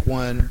 pick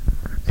one,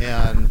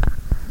 and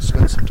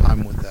spend some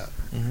time with that.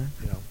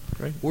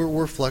 Great.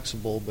 We're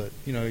flexible, but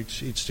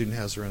each student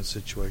has their own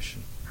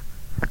situation.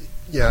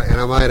 Yeah, and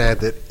I might add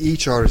that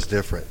each art is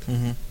different.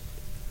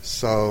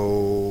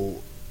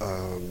 So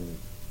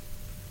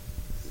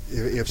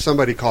if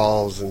somebody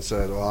calls and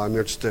said, "Well, I'm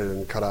interested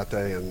in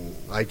karate and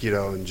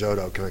aikido and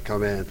jodo, can I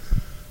come in?"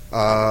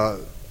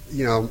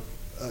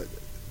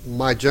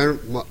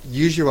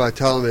 Usually what I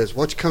tell them is,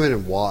 "Why don't you come in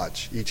and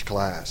watch each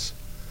class,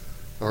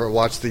 or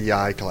watch the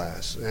Yai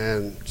class,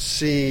 and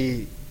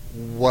see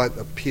what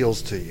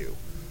appeals to you."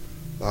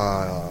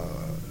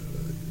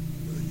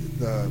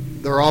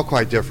 They're all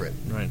quite different,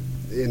 right,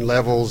 in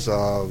levels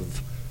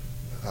of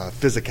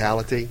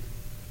physicality,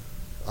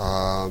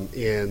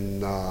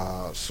 in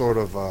sort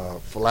of,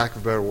 for lack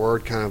of a better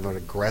word, kind of an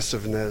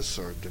aggressiveness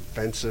or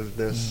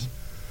defensiveness.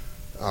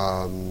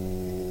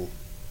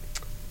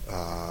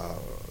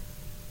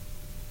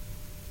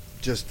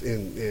 Just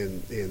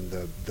in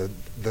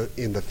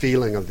the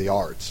feeling of the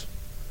arts,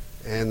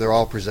 and they're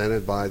all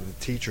presented by the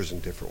teachers in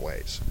different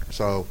ways.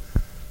 So,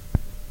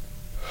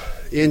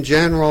 in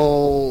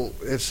general,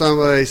 if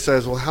somebody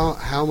says, "Well,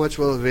 how much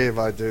will it be if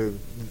I do,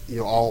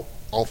 all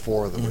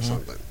 4 of them or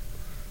something?"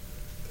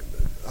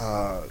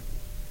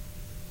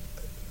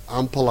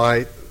 I'm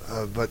polite,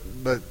 but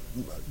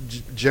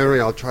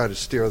generally I'll try to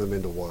steer them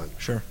into one.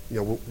 Sure.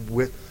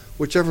 With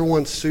whichever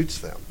one suits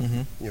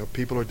them.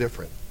 People are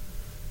different,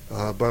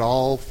 but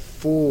all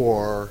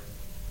 4,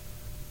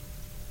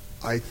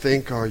 I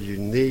think, are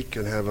unique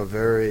and have a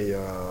very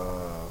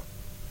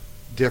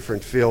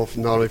different feel,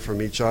 not only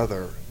from each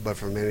other, but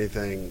from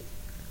anything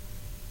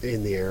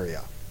in the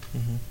area.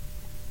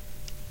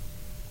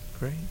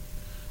 Great.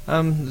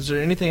 Is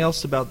there anything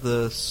else about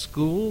the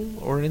school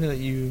or anything that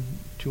you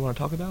two want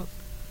to talk about?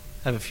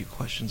 I have a few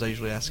questions I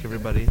usually ask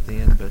everybody at the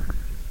end, but...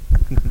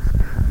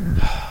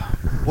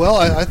 Well,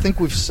 I think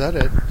we've said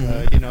it.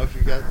 If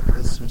you've got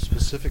some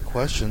specific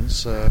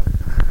questions, fire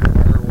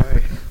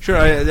away. Sure.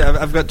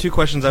 I've got 2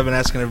 questions I've been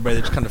asking everybody.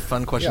 They're just kind of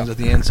fun questions at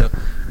the end. So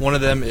one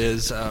of them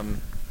is,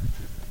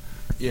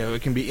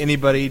 it can be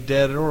anybody,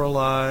 dead or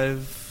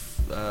alive,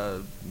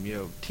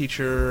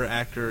 teacher,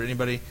 actor,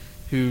 anybody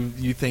who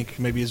you think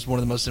maybe is one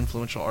of the most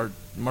influential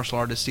martial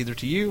artists, either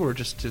to you or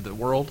just to the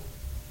world.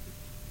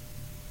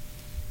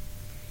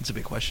 It's a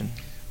big question.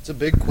 It's a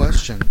big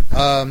question.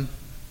 In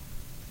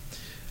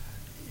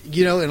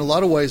a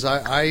lot of ways,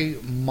 I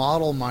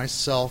model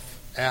myself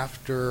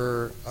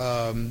after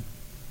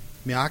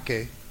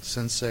Miyake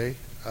Sensei,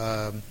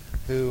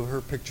 who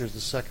her picture is the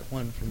second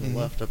one from the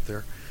left up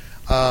there.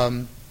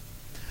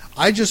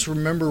 I just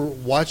remember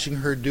watching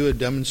her do a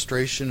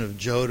demonstration of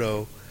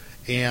Jodo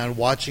and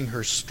watching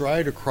her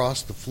stride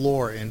across the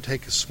floor and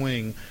take a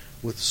swing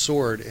with the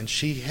sword. And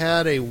she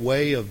had a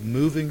way of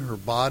moving her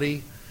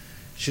body.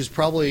 She's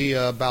probably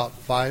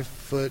about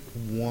 5'1"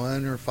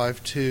 or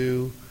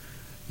 5'2",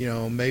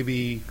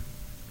 maybe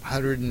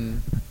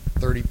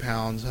 130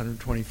 pounds,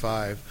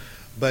 125.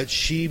 But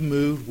she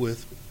moved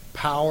with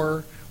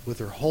power, with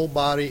her whole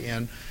body,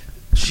 and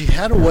she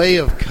had a way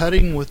of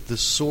cutting with the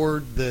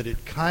sword that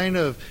it kind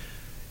of,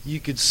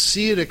 you could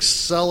see it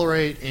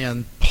accelerate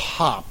and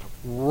pop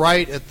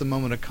right at the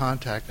moment of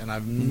contact, and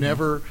I've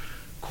never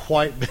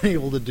quite been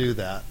able to do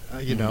that,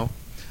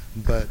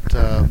 But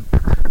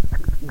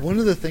one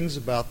of the things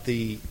about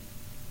the,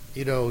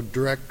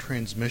 direct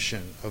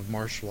transmission of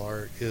martial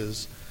art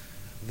is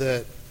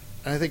that,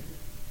 and I think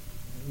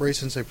Ray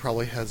Sensei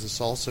probably has this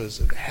also, is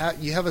that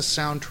you have a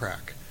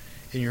soundtrack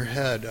in your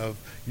head of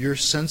your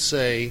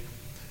sensei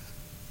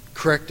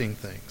correcting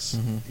things.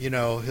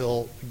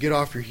 He'll get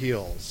off your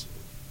heels,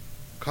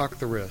 cock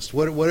the wrist,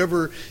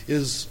 whatever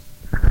is,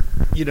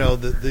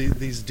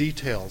 these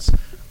details.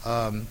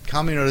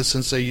 Kaminoda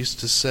Sensei used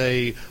to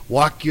say,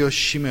 "Wakyo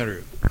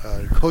shimeru,"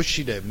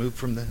 koshide, move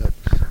from the hip,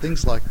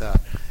 things like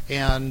that.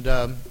 And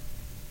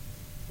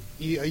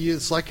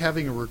it's like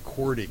having a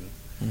recording.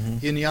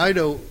 In the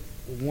Iaido,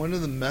 one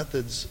of the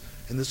methods,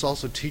 and this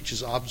also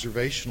teaches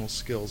observational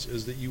skills,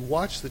 is that you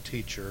watch the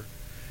teacher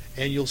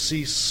and you'll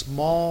see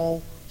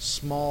small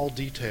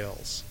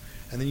details,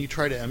 and then you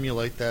try to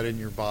emulate that in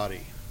your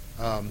body.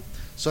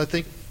 So I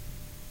think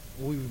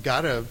we've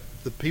got to,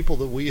 the people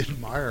that we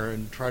admire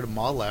and try to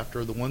model after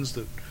are the ones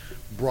that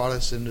brought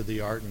us into the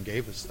art and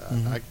gave us that.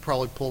 I could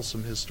probably pull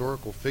some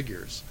historical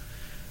figures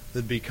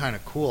that'd be kind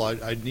of cool.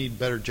 I'd need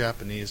better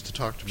Japanese to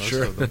talk to most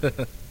of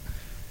them.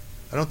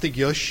 I don't think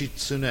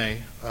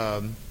Yoshitsune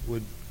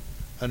would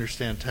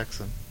understand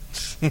Texan.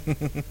 Do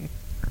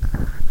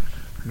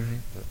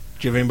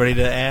you have anybody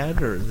to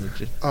add, or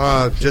is it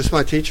just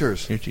my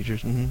teachers? Your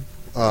teachers?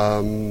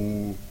 I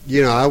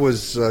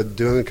was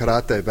doing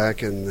karate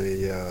back in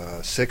the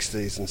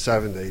 60s and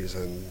 70s,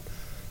 and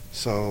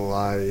so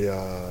I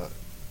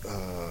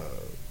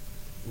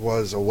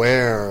was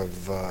aware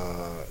of,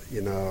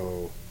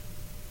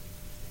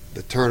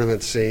 the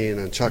tournament scene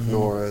and Chuck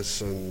Norris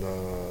and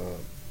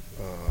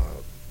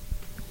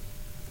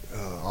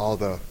all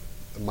the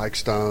Mike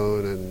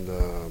Stone and,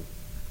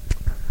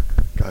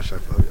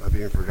 I've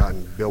even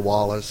forgotten Bill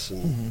Wallace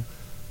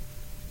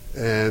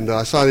and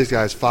I saw these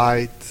guys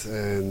fight,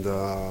 and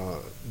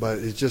but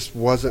it just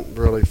wasn't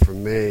really for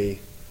me.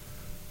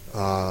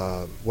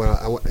 When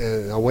I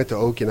went to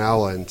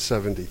Okinawa in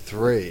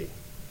 '73,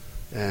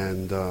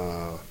 and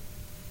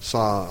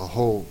saw a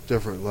whole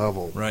different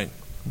level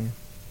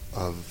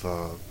of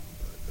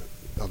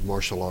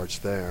martial arts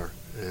there,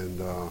 and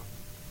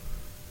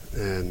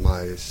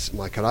my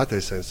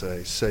karate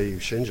sensei Seiyu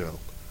Shinjo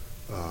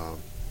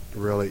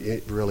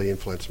really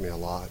influenced me a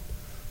lot.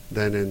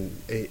 Then in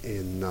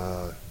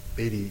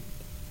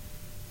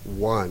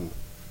 '81,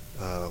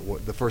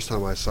 the first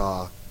time I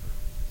saw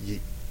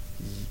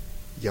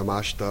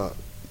Yamashita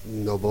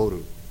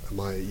Noboru,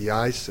 my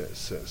Iai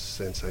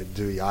sensei,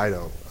 do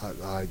Iaido,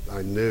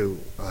 I knew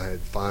I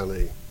had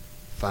finally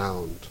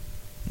found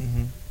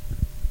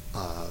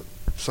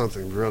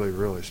something really,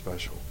 really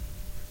special.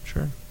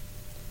 Sure.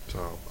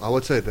 So I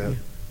would say that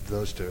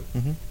those two.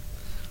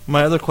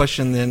 My other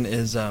question then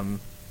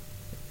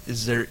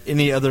is there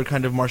any other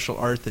kind of martial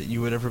art that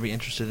you would ever be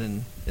interested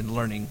in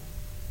learning?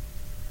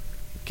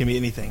 It can be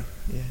anything.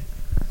 Yeah.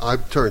 I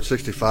turned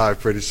 65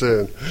 pretty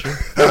soon. Sure.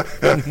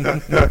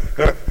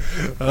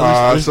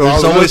 There's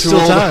always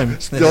still time.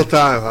 Still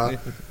time,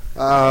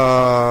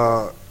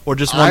 huh? Or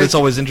just one that's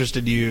always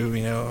interested you,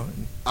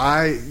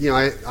 I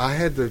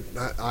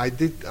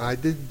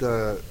did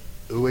the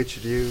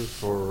UH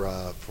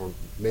for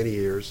many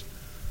years,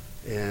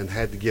 and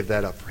had to give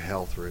that up for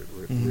health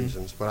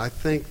reasons. But I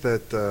think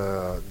that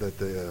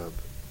the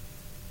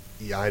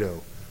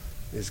Iaido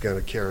is going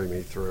to carry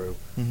me through.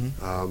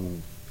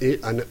 An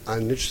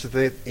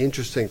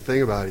interesting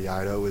thing about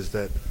Iaido is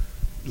that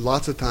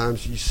lots of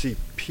times you see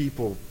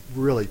people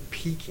really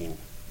peaking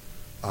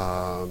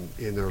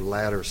in their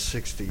latter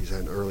 60s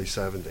and early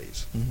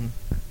 70s,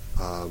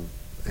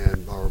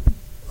 and are,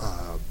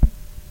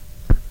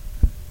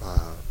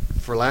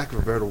 for lack of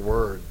a better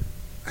word,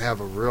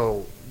 have a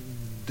real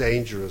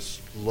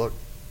dangerous look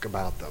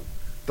about them.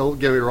 Don't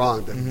get me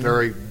wrong, they're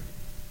very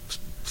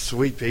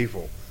sweet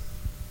people,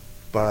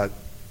 but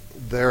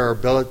their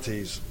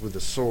abilities with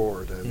the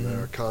sword and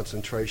their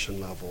concentration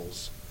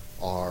levels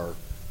are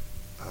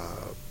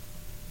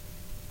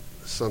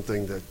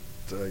something that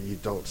you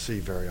don't see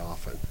very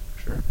often.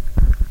 Sure.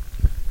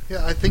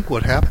 Yeah, I think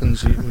what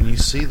happens when you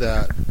see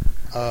that,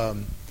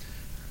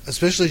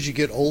 especially as you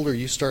get older,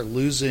 you start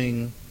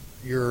losing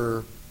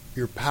your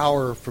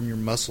power from your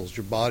muscles,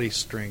 your body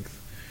strength.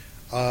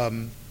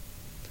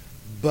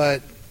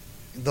 But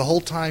the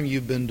whole time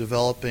you've been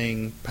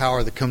developing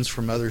power that comes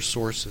from other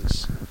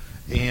sources.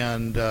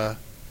 And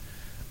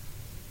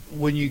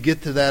when you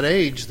get to that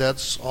age,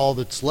 that's all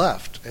that's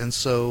left. And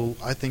so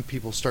I think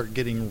people start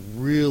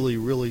getting really,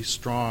 really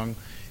strong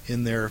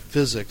in their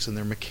physics and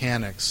their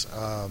mechanics,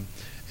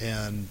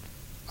 and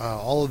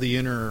all of the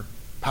inner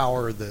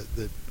power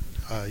that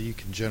you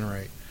can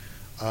generate.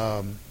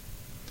 And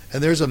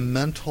there's a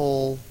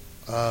mental,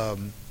 I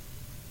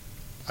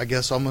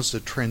guess, almost a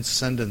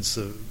transcendence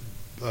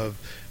of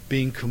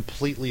being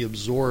completely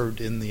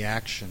absorbed in the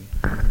action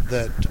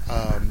that,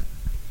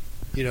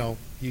 you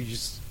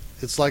just,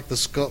 it's like the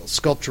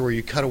sculpture where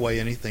you cut away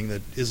anything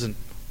that isn't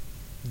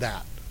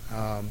that.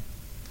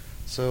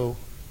 So,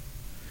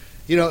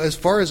 as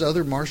far as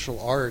other martial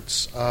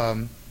arts,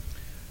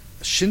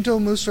 Shinto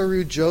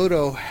Musō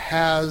Jodo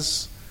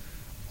has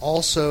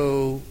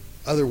also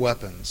other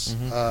weapons,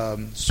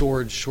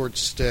 sword, short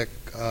stick,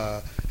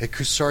 a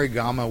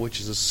kusarigama, which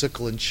is a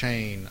sickle and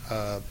chain.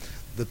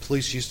 The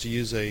police used to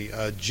use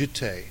a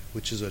jute,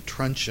 which is a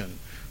truncheon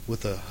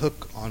with a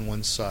hook on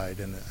one side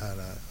and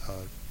a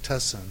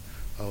tessen,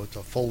 with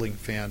a folding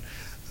fan.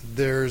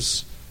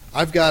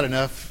 I've got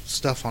enough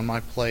stuff on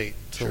my plate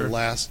to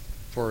last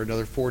for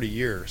another 40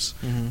 years.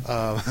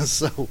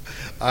 So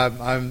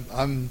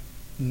I'm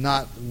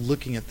not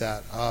looking at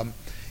that.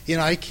 In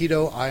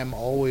Aikido, I am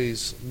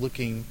always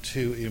looking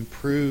to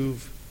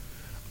improve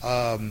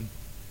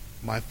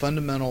my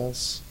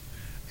fundamentals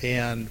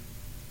and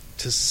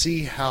to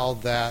see how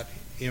that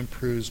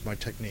improves my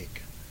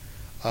technique.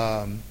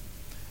 And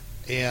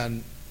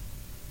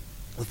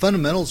the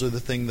fundamentals are the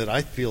thing that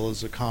I feel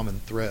is a common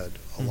thread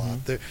a lot.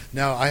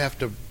 Now I have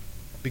to,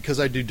 because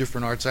I do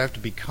different arts, I have to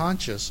be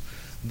conscious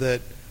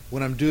that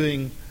when I'm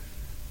doing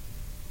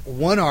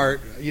one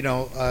art,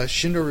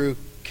 Shinryu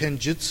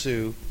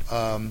Kenjutsu,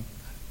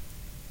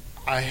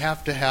 I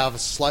have to have a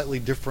slightly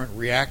different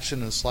reaction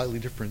and a slightly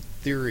different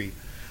theory.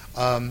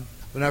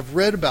 When I've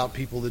read about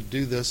people that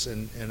do this,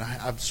 and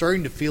I'm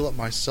starting to feel it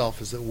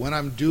myself, is that when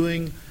I'm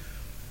doing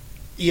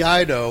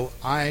Iaido,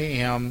 I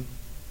am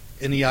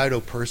an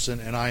Iaido person,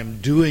 and I am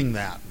doing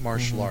that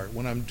martial art.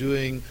 When I'm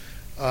doing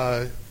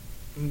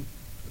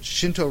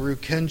Shinto-ryu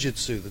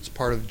Kenjutsu, that's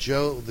part of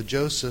the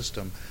Jo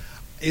system,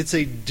 it's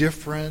a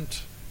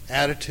different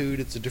attitude,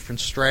 it's a different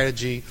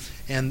strategy,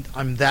 and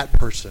I'm that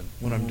person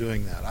when I'm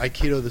doing that.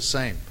 Aikido the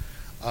same.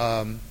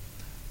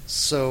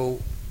 So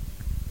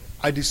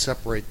I do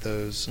separate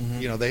those.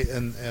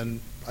 And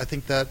I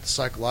think that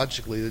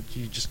psychologically that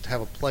you just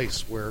have a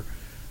place where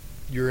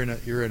you're in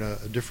a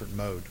different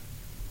mode.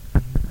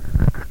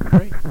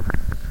 Great.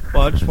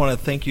 Well, I just want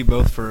to thank you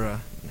both for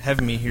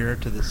having me here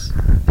to this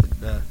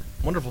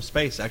wonderful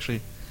space.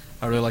 Actually,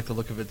 I really like the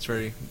look of it. It's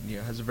very,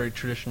 has a very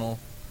traditional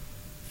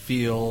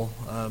feel.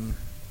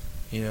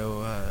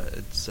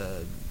 It's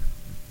a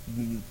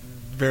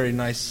very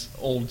nice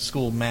old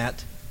school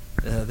mat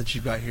that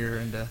you've got here,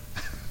 and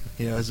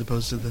as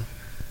opposed to the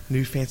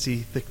new fancy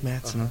thick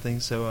mats and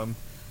things. So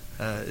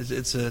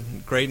it's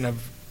great, and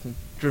I've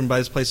driven by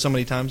this place so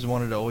many times and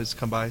wanted to always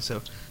come by.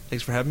 So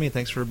thanks for having me, and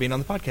thanks for being on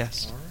the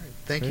podcast. All right.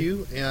 Thank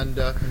you. And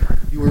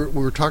we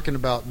were talking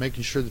about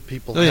making sure that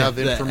people have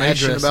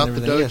information about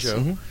the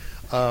dojo.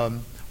 Yes.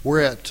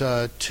 We're at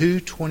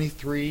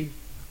 223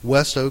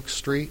 West Oak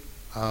Street.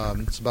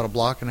 It's about a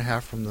block and a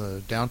half from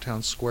the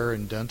downtown square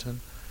in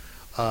Denton.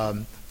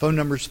 Phone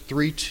number's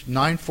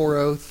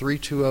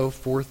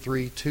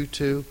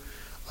 940-320-4322.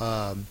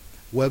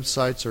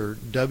 Websites are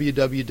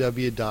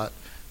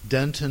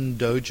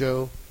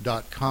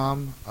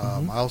www.dentondojo.com.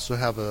 I also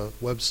have a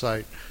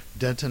website,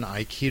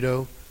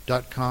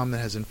 dentonaikido.com, that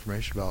has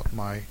information about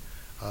my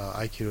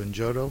Aikido and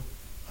Jodo.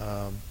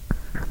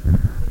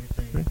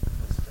 Anything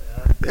else to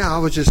add? Yeah, I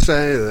would just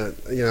say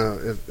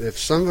that, if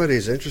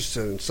somebody's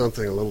interested in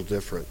something a little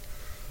different,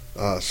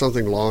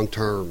 something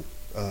long-term,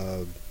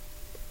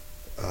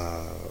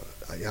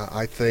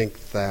 I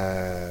think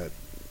that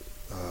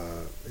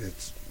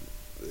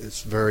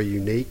it's very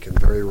unique and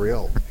very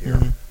real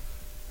here.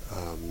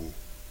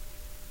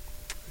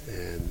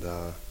 And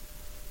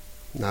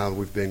now that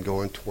we've been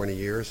going 20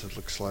 years, it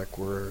looks like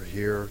we're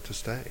here to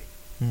stay.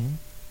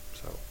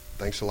 So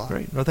thanks a lot.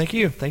 Great. Well, thank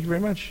you. Thank you very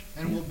much.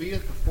 And we'll be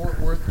at the Fort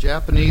Worth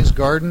Japanese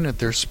Garden at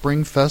their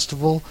spring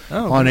festival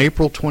on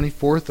April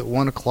 24th at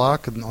 1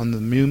 o'clock on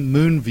the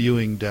moon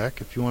viewing deck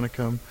if you want to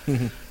come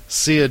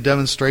see a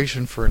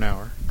demonstration for an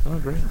hour. Oh,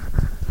 great.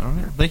 All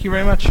right. Thank you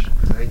very much.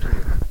 Thank you.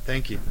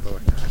 Thank you. Bye.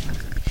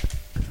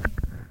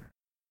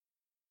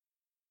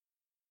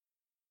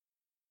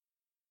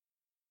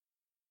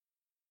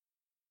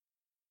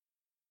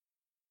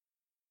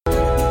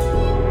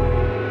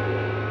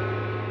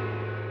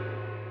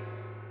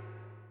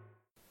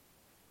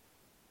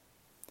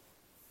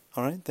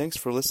 All right, thanks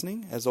for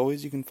listening. As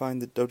always, you can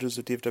find the Dojos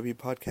of DFW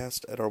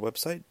podcast at our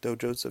website,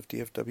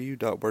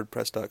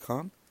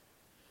 dojosofdfw.wordpress.com.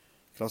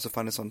 You can also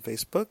find us on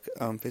Facebook,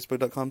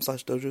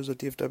 facebook.com/Dojos of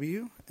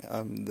DFW.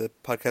 The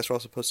podcasts are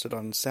also posted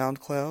on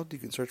SoundCloud. You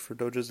can search for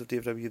Dojos of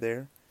DFW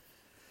there.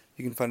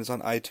 You can find us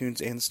on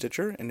iTunes and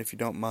Stitcher, and if you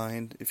don't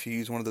mind, if you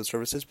use one of those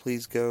services,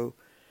 please go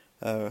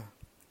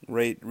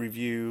rate,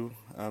 review,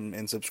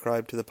 and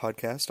subscribe to the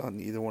podcast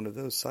on either one of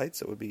those sites.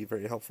 That would be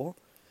very helpful.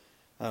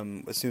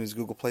 As soon as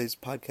Google Play's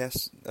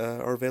podcasts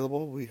are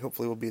available, we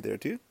hopefully will be there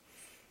too.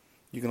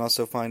 You can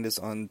also find us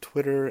on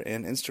Twitter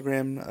and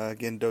Instagram,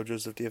 again,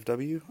 Dojos of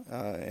DFW,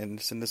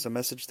 and send us a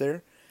message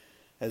there.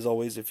 As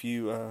always, if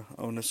you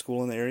own a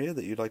school in the area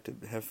that you'd like to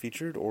have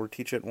featured or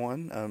teach at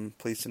one,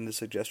 please send us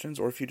suggestions.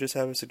 Or if you just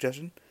have a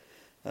suggestion,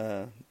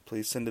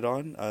 please send it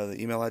on. The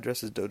email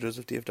address is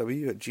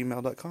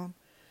dojosofdfw@gmail.com,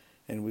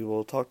 and we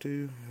will talk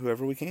to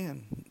whoever we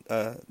can.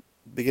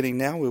 Beginning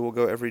now, we will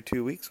go every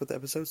 2 weeks with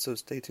episodes, so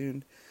stay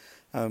tuned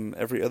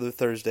every other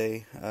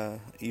Thursday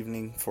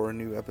evening for a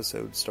new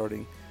episode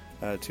starting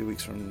 2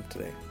 weeks from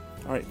today.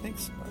 All right,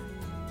 thanks. Bye.